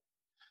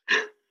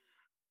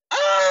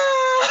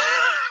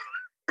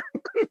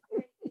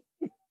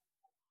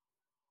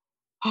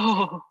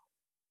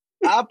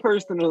 I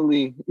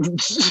personally,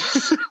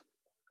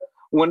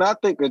 when I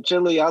think of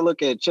chili, I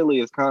look at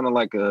chili as kind of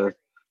like a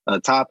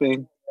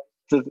topping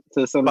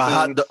to some for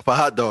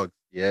hot dogs.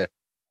 Yeah.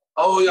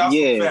 Oh, y'all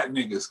some fat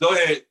niggas. Go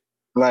ahead.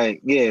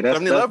 Like, yeah, that's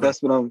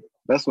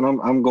That's what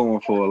I'm going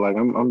for. Like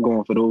I'm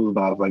going for those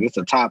vibes. Like it's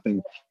a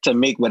topping to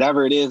make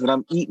whatever it is that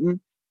I'm eating,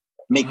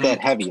 make Mhm.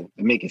 that heavier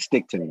and make it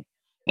stick to me.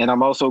 And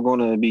I'm also going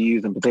to be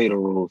using potato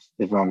rolls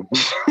if I'm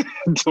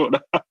doing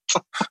that.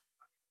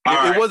 All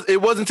right.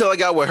 It wasn't until I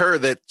got with her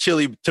that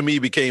chili to me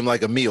became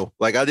like a meal.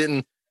 Like I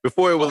didn't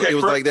before it was Okay,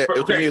 like that.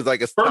 To me, it was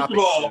like a First topping.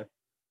 of all,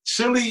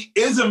 chili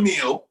is a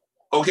meal.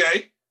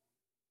 Okay,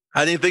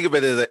 I didn't think of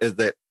it as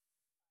that.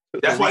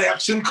 that's why they have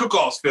chili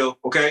cook-offs, Phil.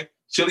 Okay,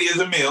 chili is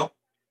a meal.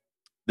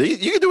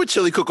 You can do a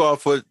chili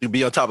cook-off for to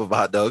be on top of a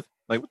hot dog.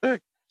 Like what the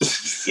heck?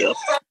 Yep.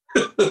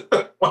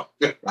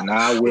 And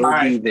I will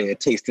Right. be there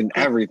tasting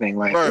everything.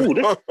 Like, Right. ooh,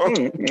 this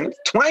it's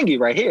twangy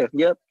right here.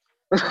 Yep.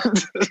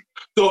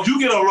 So if you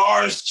get a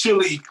large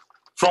chili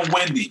from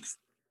Wendy's,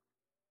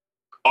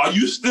 are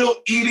you still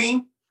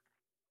eating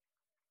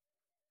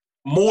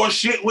more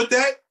shit with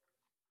that?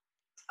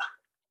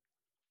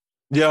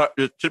 Yeah,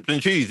 chips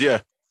and cheese.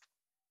 Yeah,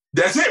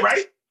 That's it,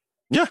 right?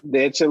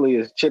 Their chili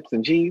is chips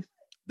and cheese.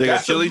 they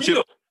got That's a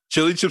meal.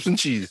 chili chips and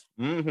cheese.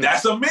 Mhm.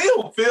 That's a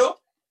meal, Phil.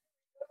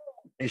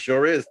 It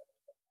sure is.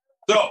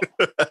 So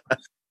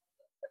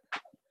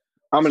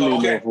I'm gonna So, need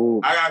okay.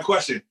 more food. I got a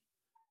question.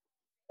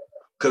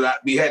 Because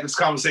we had this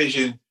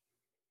conversation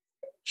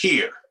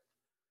here.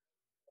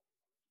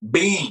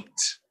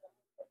 Beans,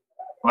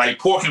 like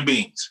pork and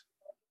beans.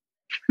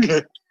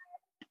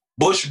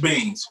 Bush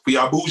beans for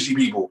y'all bougie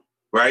people,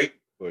 right?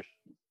 Bush.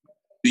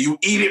 Do you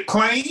eat it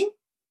plain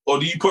or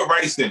do you put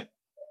rice in it?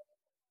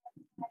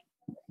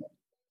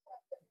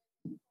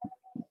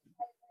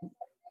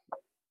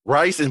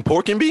 Rice and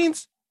pork and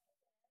beans.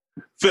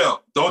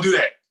 Phil, don't do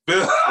that. Phil.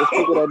 There's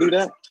people that do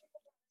that.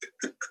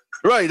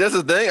 Right, that's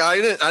the thing.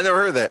 I never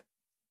heard that.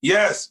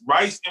 Yes,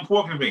 rice and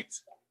pork and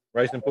beans.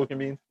 Rice and pork and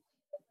beans.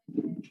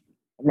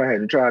 I might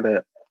have to try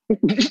that.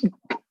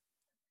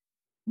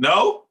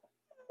 No?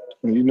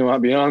 You know, I'll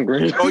be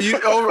hungry. Oh, you you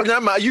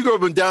grew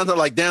up in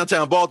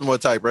downtown Baltimore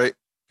type, right?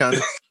 Kind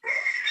of.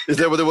 Is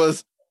that what it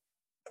was?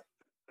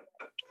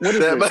 What is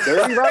That- this?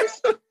 Dirty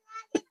rice?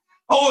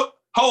 Hold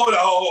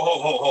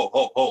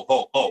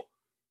on.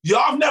 Y'all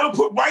have never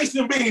put rice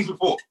in beans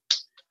before.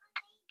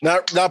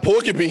 Not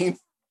pork and beans.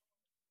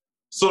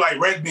 So like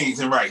red beans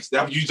and rice.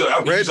 That's what you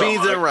talk. Red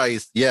beans and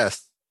rice.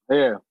 Yes.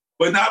 Yeah.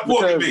 But not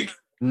pork and Because- beans.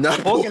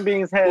 Not Pork and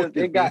beans has pork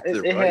and it got beans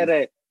it, and it had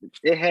rice.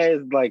 that it has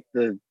like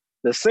the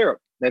syrup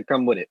that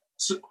come with it.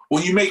 So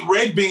when you make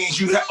red beans,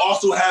 you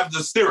also have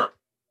the syrup.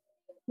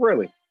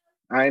 Really?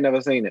 I ain't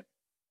never seen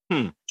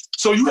it.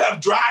 So you have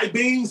dry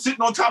beans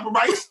sitting on top of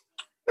rice.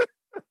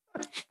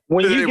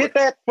 When you get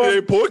that from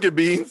Hey, pork and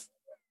beans.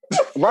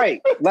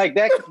 right, like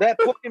that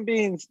pork and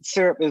beans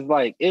syrup is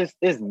like it's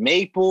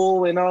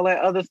maple and all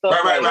that other stuff.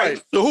 Right.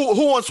 Like, So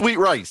who wants sweet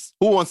rice?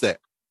 Who wants that?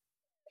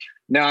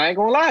 Now I ain't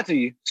gonna lie to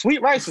you.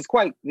 Sweet rice is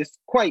quite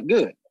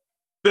good.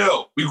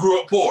 Phil, we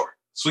grew up poor.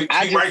 Sweet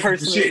I rice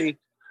just is the shit.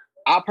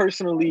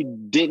 personally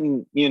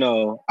didn't,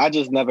 I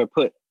just never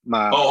put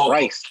my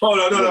rice. Oh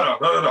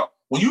no.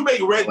 When you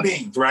make red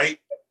beans, right?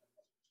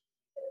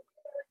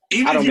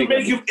 Even I don't if you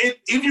make make it,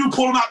 if you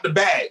pull them out the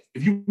bag,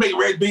 if you make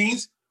red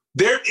beans,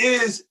 there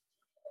is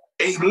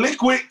a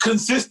liquid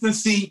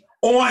consistency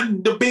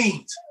on the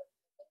beans.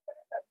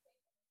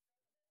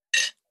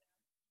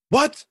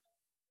 What?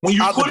 When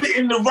you Out the- put it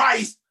in the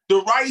rice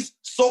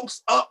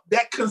soaks up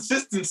that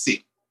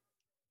consistency.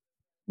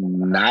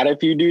 Not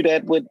if you do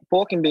that with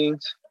pork and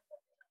beans.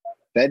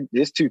 That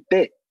it's too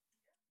thick.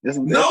 That's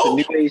the No.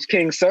 New Age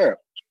King syrup.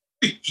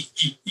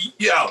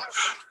 Yo,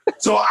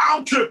 so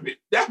I'm tripping.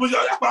 That's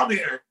what I'm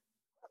hearing.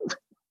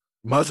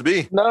 Must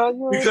be. No,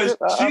 you ain't Because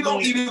good. she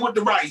don't eat it with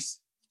the rice.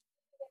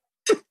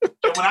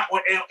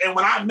 and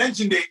when I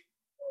mentioned it,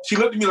 she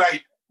looked at me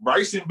like,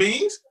 rice and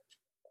beans?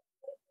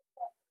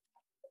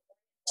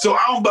 So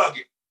I'm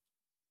bugging.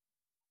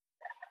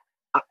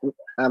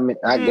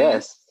 I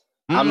guess.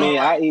 I mean,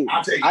 I eat.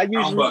 I'll take it. I I'm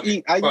usually bugging.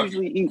 eat. I Fuck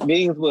usually eat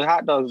beans with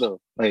hot dogs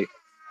though. Like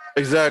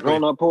Exactly.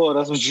 grown up poor,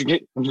 that's what you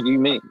get. You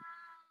mean?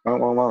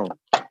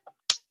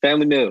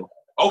 Family meal.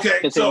 Okay,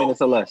 15 so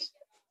minutes or less.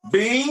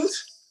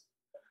 beans,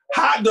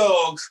 hot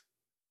dogs,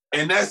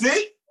 and that's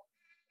it?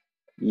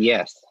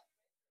 Yes.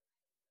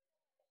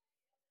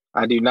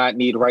 I do not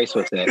need rice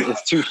with that.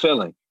 It's too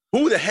filling.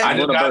 Who the I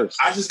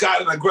heck? just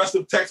got an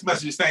aggressive text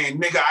message saying,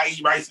 nigga, I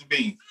eat rice and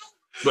beans.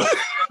 But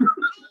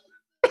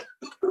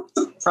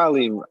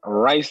Probably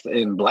rice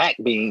and black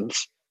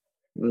beans.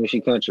 In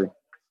she country.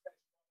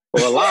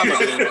 Or lima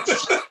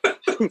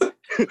beans.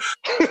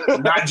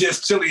 not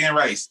just chili and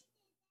rice.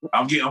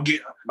 I'm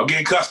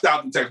getting cussed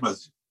out in text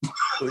message.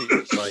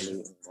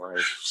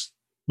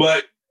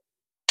 But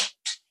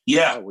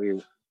yeah, That's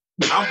weird.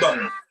 I'm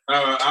bugging.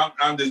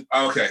 I'm just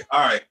okay.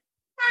 All right.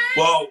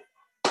 Well,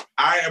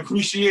 I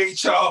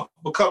appreciate y'all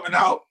for coming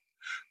out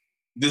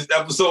this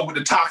episode with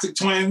the Toxic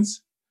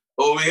Twins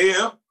over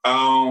here.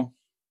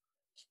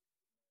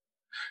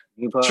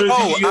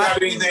 Trizzy, you have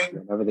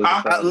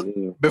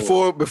anything?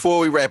 Before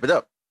we wrap it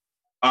up,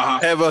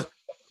 have a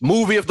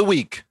movie of the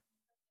week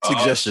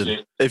suggestion.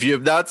 Shit. If you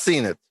have not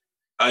seen it,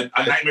 A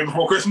Nightmare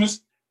Before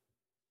Christmas.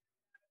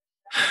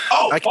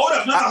 Oh, hold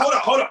up. No,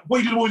 hold up.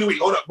 Wait to the movie of the week.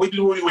 Hold up. Wait to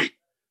the movie of the week.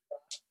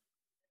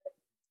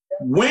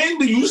 When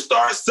do you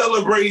start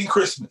celebrating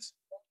Christmas?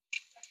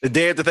 The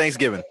day after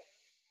Thanksgiving.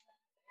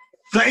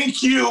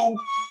 Thank you,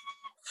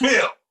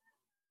 Phil.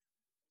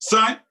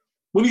 Son,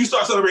 when do you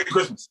start celebrating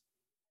Christmas?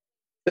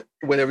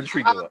 Whenever the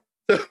tree goes up.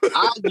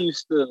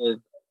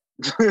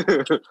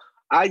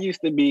 I used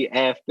to be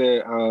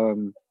after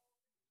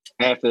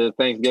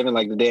Thanksgiving,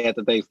 like the day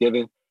after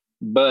Thanksgiving.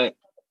 But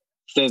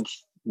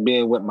since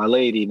being with my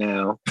lady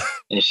now,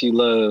 and she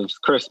loves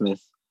Christmas,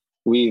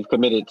 we've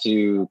committed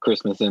to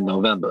Christmas in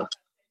November.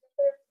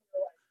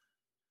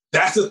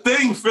 That's the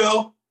thing,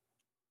 Phil.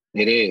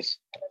 It is.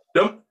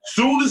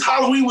 Soon as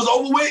Halloween was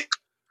over with,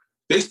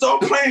 they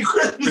start playing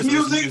Christmas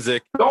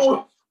music.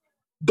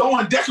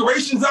 Throwing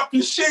decorations up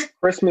and shit.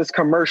 Christmas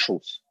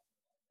commercials.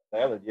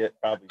 Legit,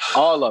 probably.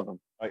 All of them.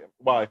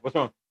 Why? What's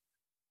wrong?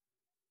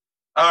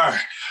 All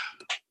right.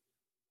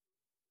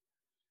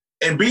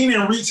 And being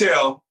in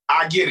retail,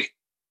 I get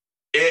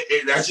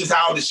it. That's just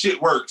how the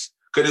shit works.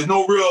 Because there's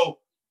no real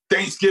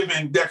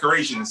Thanksgiving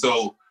decoration.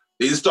 So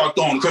they just start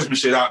throwing Christmas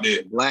shit out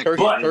there.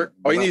 Turkey.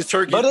 All you need is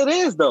turkey. But it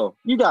is, though.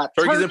 You got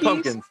turkeys and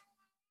pumpkins.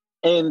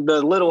 And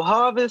the little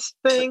harvest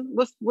thing.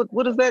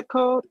 What is that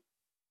called?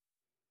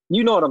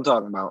 You know what I'm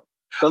talking about.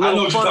 I know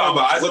what you're talking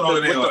about. I don't know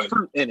the name of it.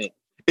 Fruit in it.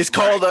 It's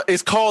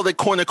called a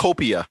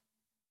cornucopia.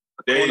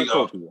 There you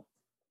go.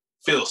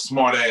 Phil,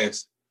 smart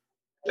ass.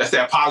 That's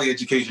that poly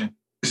education.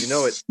 You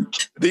know it.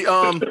 The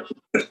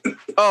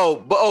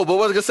but what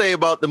was I gonna say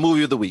about the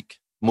movie of the week?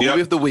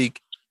 Movie of the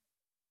week.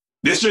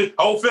 This shit.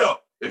 Oh, Phil,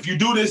 if you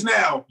do this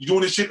now, you're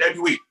doing this shit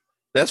every week.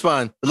 That's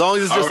fine. As long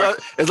as it's just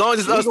as long as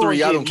it's us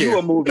three, I don't care. You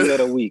a movie of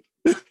the week.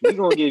 We're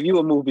gonna give you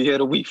a movie of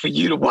the week for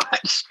you to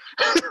watch.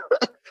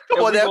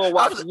 We're gonna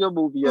watch your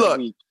movie of the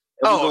week.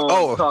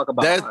 Talk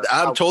about that.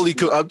 I'm totally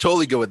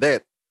good with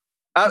that.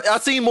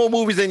 I've seen more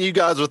movies than you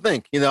guys would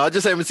think. You know, I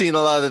just haven't seen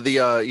a lot of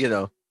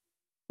the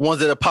ones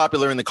that are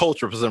popular in the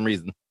culture for some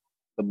reason.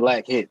 The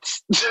black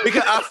hits.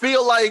 Because I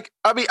feel like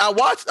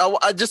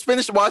I just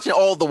finished watching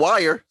all The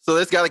Wire, so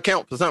that's got to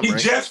count for something. He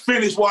just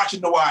finished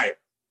watching The Wire.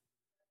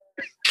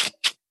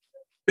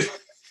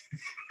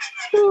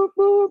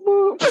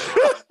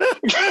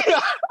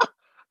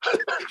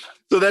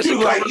 So that should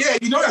like, yeah,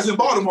 you know that's in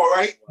Baltimore,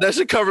 right? That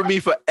should cover me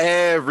for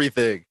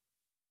everything.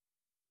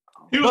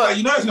 He was like,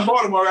 you know that's in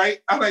Baltimore, right?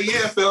 I'm like,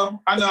 yeah,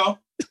 Phil, I know.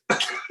 I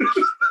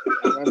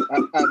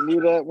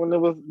knew that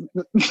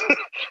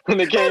when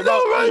it came out.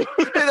 Right?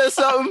 And that's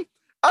something.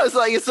 I was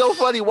like, it's so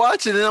funny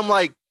watching, and I'm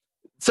like,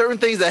 certain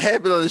things that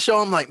happen on the show.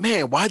 I'm like,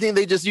 man, why didn't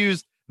they just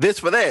use this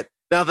for that?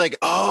 And I was like,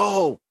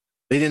 oh,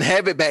 they didn't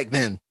have it back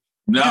then.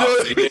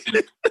 No, they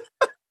didn't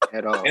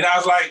at all. And I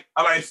was like,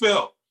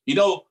 Phil, you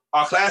know,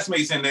 our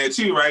classmates in there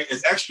too, right?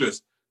 As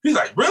extras. He's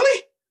like,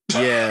 really?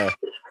 Yeah.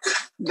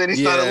 Then he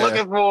started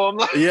looking for him.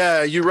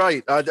 Yeah, you're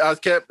right.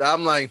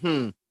 I'm like,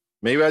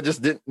 maybe I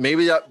just didn't.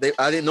 Maybe I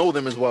didn't know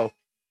them as well.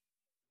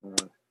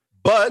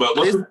 But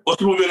what's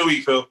the movie of the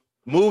week, Phil?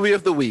 Movie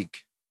of the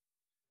week.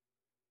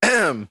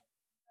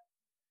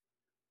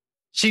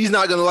 She's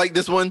not gonna like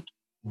this one,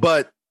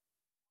 but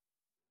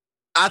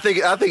I think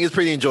it's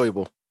pretty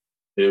enjoyable.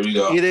 Here we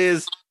go. It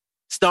is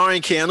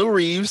starring Keanu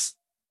Reeves.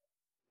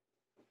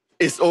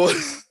 It's all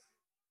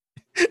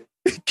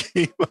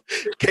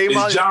came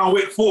out. John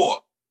Wick 4.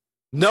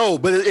 No,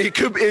 but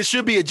it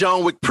should be a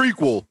John Wick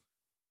prequel.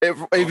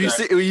 If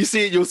you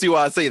see it, you'll see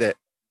why I say that.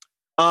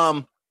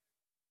 Starring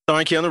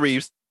Keanu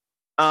Reeves.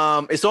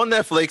 It's on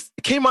Netflix.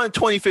 It came out in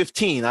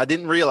 2015. I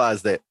didn't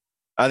realize that.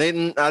 I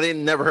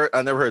never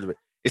heard of it.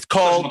 It's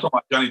called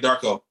Johnny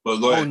Darko. But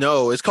go ahead. Oh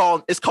no, it's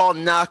called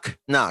Knock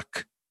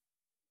Knock.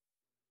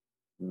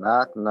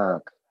 Knock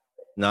Knock.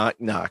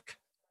 Knock Knock.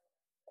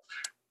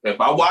 If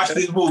I watch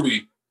this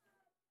movie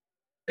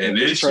and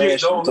this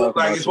shit don't look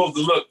like it's supposed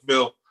to look,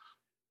 Phil.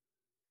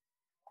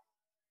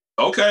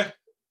 Okay.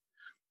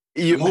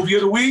 The movie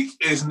of the week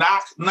is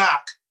Knock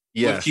Knock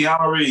with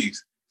Keanu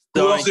Reeves.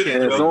 Who else is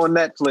it? It's on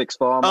Netflix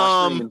for all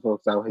my streaming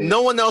folks out here.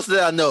 No one else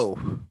that I know.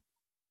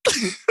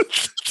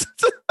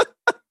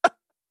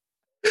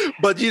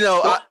 But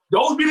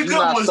those be the good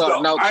ones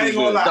though. I ain't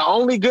gonna lie. The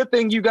only good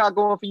thing you got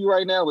going for you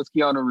right now is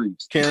Keanu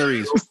Reeves.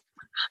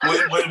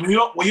 When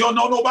you don't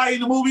know nobody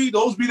in the movie,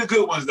 those be the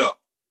good ones though.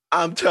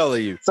 I'm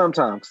telling you.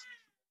 Sometimes.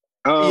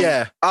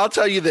 I'll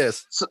tell you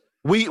this.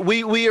 We're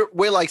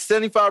like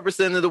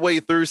 75% of the way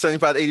through,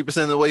 75 to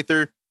 80% of the way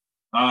through.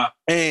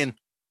 And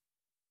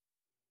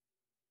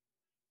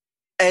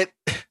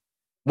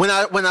when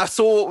I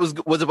saw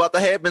what was about to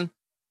happen,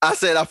 I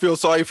said I feel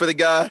sorry for the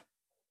guy,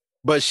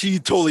 but she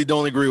totally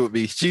don't agree with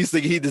me. She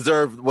thinks he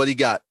deserved what he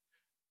got.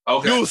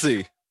 Okay. You'll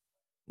see.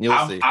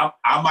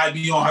 I might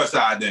be on her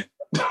side then.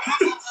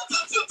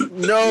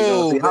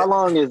 No. How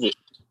long is it?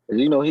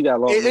 You know he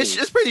got long.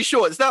 It's pretty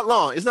short. It's not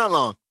long.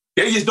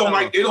 They just don't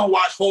they don't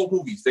watch whole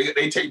movies.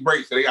 They take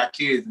breaks, so they got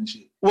kids and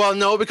shit. Well,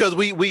 no, because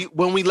we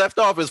when we left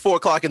off, it's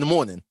 4:00 in the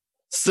morning.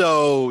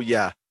 So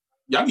yeah.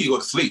 Y'all need to go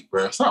to sleep,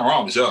 bro. It's not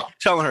wrong with y'all.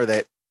 Tell her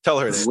that.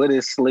 What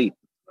is sleep?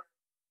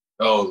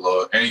 Oh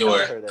Lord.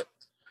 Anyway.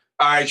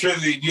 All right,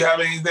 Trizzy, do you have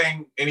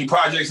anything, any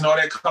projects and all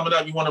that coming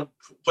up you want to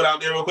put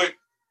out there real quick?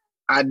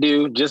 I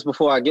do. Just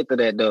before I get to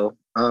that, though,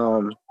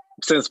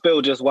 since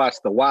Phil just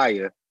watched The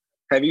Wire,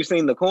 have you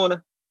seen The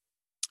Corner?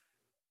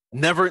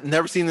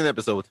 Never seen an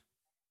episode.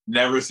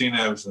 Never seen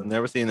that episode.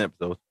 Never seen an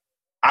episode.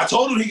 I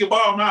told him he could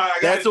borrow mine.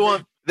 That's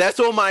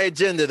on my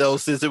agenda though.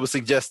 Since it was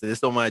suggested,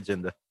 it's on my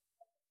agenda.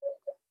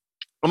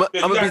 I'm a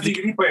busy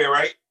DVD player,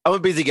 right? I'm a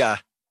busy guy.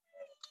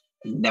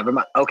 Never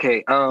mind.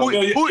 Okay.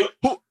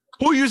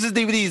 Who uses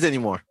DVDs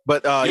anymore?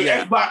 But your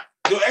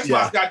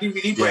Xbox got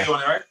DVD player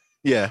on it, right?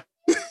 Yeah.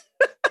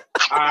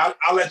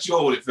 I'll let you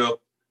hold it, Phil.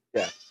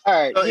 Yeah. All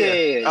right.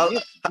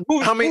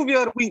 How many? Movie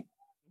of the week.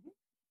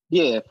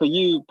 Yeah, for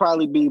you,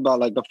 probably be about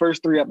like the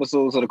first 3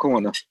 episodes of The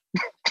Corner.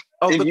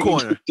 Oh, The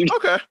Corner.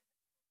 Okay.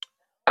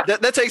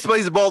 That takes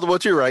place in Baltimore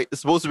too, right? It's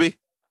supposed to be.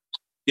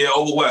 Yeah,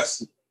 over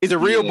west. Is it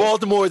real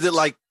Baltimore? Or is it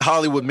like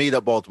Hollywood made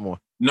up Baltimore?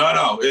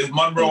 No, it's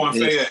Monroe and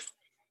Fayette.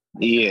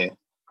 Yeah.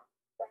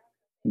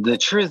 The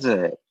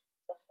Trizad.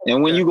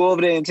 And when you go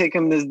over there and take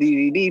him this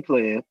DVD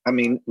player, I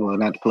mean, well,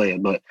 not the player,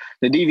 but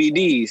the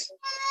DVDs,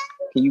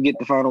 can you get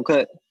the final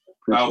cut?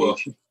 I will.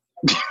 You.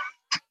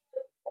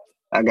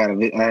 I have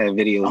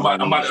videos.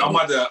 I'm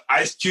about to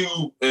Ice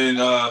Cube and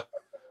run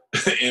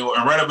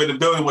up in the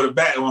building with a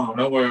bat on him.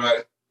 Don't worry about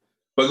it.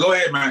 But go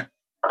ahead, man.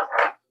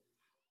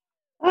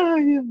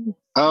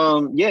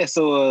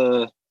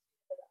 So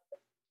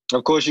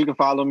of course you can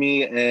follow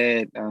me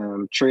at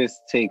Triz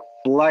Take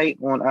Flight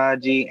on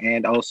IG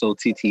and also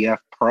TTF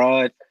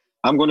Prod.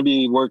 I'm going to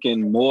be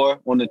working more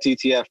on the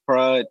TTF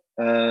Prod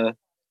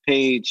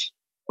page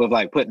with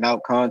like putting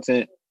out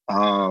content.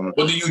 What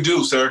do you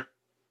do, sir?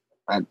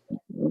 I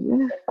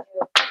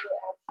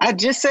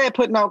just said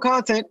putting out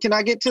content. Can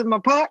I get to my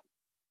part?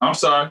 I'm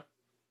sorry.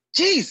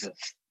 Jesus.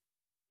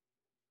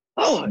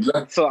 Oh,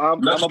 so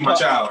I'm my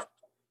child.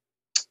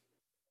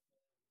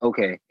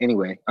 Okay.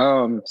 Anyway,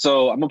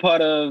 so I'm a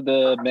part of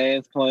the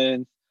Man's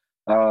Plans.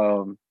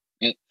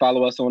 And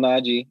follow us on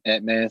IG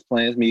at Man's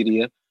Plans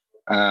Media.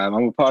 I'm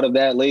a part of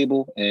that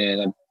label,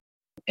 and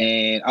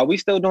are we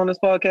still doing this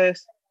podcast?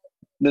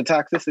 The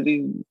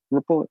Toxicity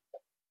Report.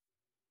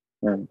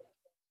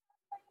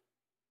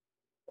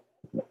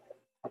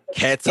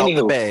 Cats out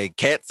the bag.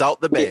 Cats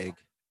out the bag.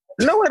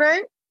 No, it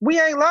ain't.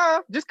 We ain't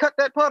live. Just cut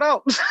that part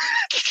out.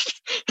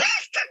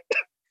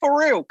 For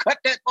real, cut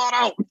that part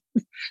out.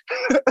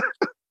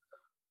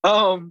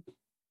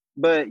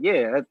 But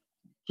yeah,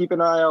 keep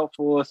an eye out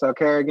for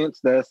Sarcarrogance.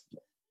 That's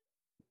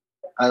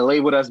a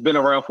label that's been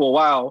around for a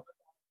while,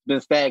 been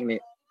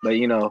stagnant, but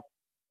you know,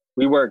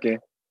 we working.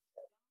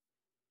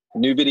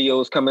 New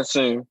videos coming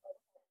soon.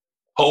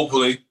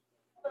 Hopefully.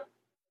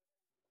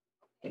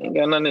 Ain't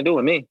got nothing to do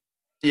with me.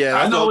 Yeah,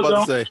 that's what I was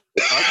about to say.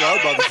 That's what I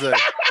was about to say.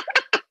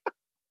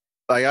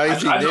 Like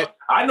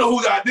I know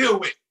who got to deal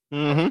with.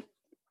 Mm-hmm.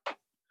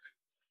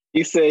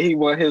 He said he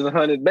want his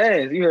 100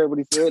 bands. You heard what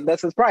he said.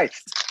 That's his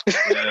price.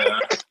 Yeah.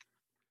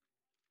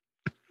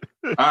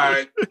 All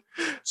right.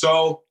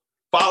 So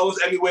follow us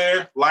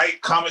everywhere.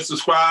 Like, comment,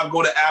 subscribe.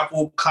 Go to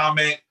Apple,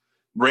 comment,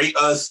 rate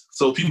us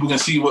so people can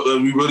see what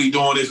we really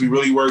doing this. We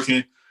really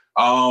working.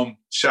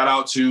 Shout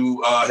out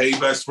to Hey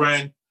Best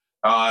Friend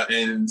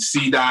and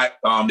C Dot.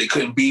 They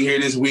couldn't be here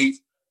this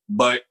week,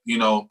 but you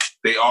know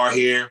they are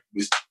here.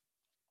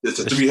 It's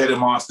a 3-headed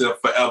monster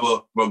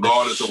forever,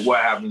 regardless of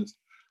what happens.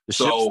 The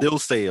ship still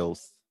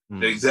sails.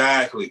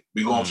 Exactly.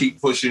 We're gonna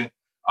keep pushing.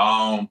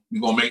 We're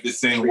gonna make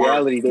this thing work.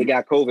 Reality, they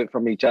got COVID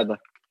from each other.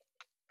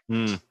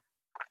 I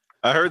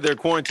heard they're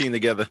quarantined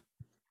together.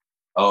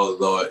 Oh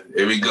Lord,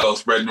 here we go,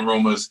 spreading the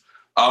rumors.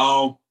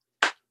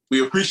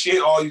 We appreciate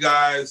all you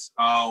guys.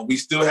 We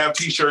still have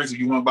t-shirts. If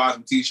you want to buy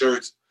some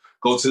t-shirts,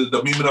 go to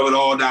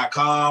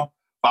themeaningofitall.com.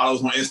 Follow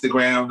us on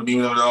Instagram, The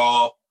Meaning of It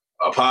All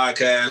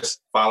podcast.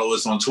 Follow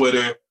us on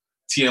Twitter,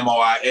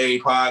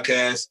 TMOIA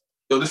podcast.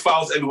 Yo, just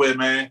follow us everywhere,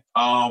 man.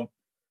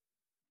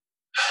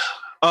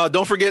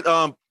 Don't forget,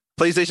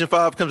 PlayStation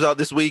 5 comes out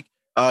this week.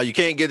 You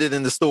can't get it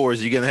in the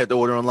stores. You're gonna have to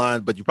order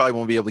online, but you probably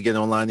won't be able to get it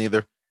online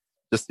either.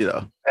 Just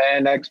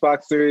And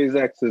Xbox Series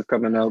X is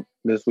coming out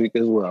this week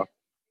as well.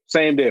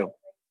 Same deal.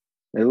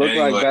 It looks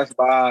like Best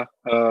Buy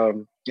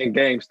and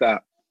GameStop.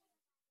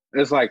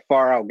 It's like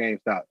far out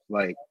GameStop,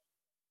 like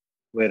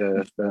where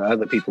the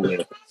other people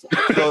live.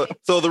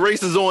 So the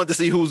race is on to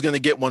see who's gonna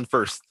get one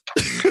first.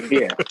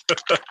 Yeah.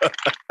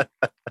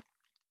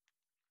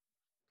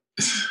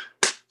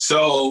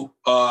 So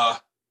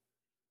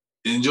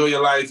enjoy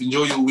your life,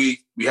 enjoy your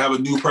week. We have a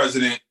new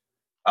president.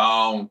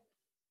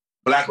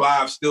 Black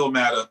lives still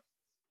matter.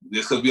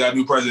 Just because we got a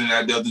new president,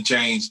 that doesn't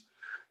change.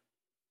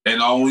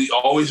 And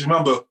always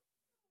remember,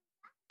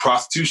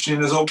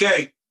 prostitution is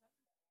okay.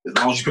 As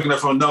long as you're picking up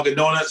from Dunkin'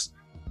 Donuts,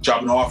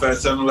 dropping it off at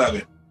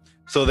 7-Eleven.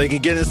 So they can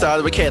get inside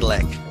of a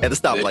Cadillac at the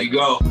stoplight. There you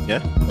go.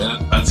 Yeah.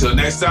 And until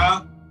next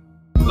time,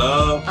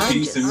 love,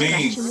 peace, and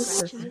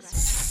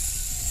means.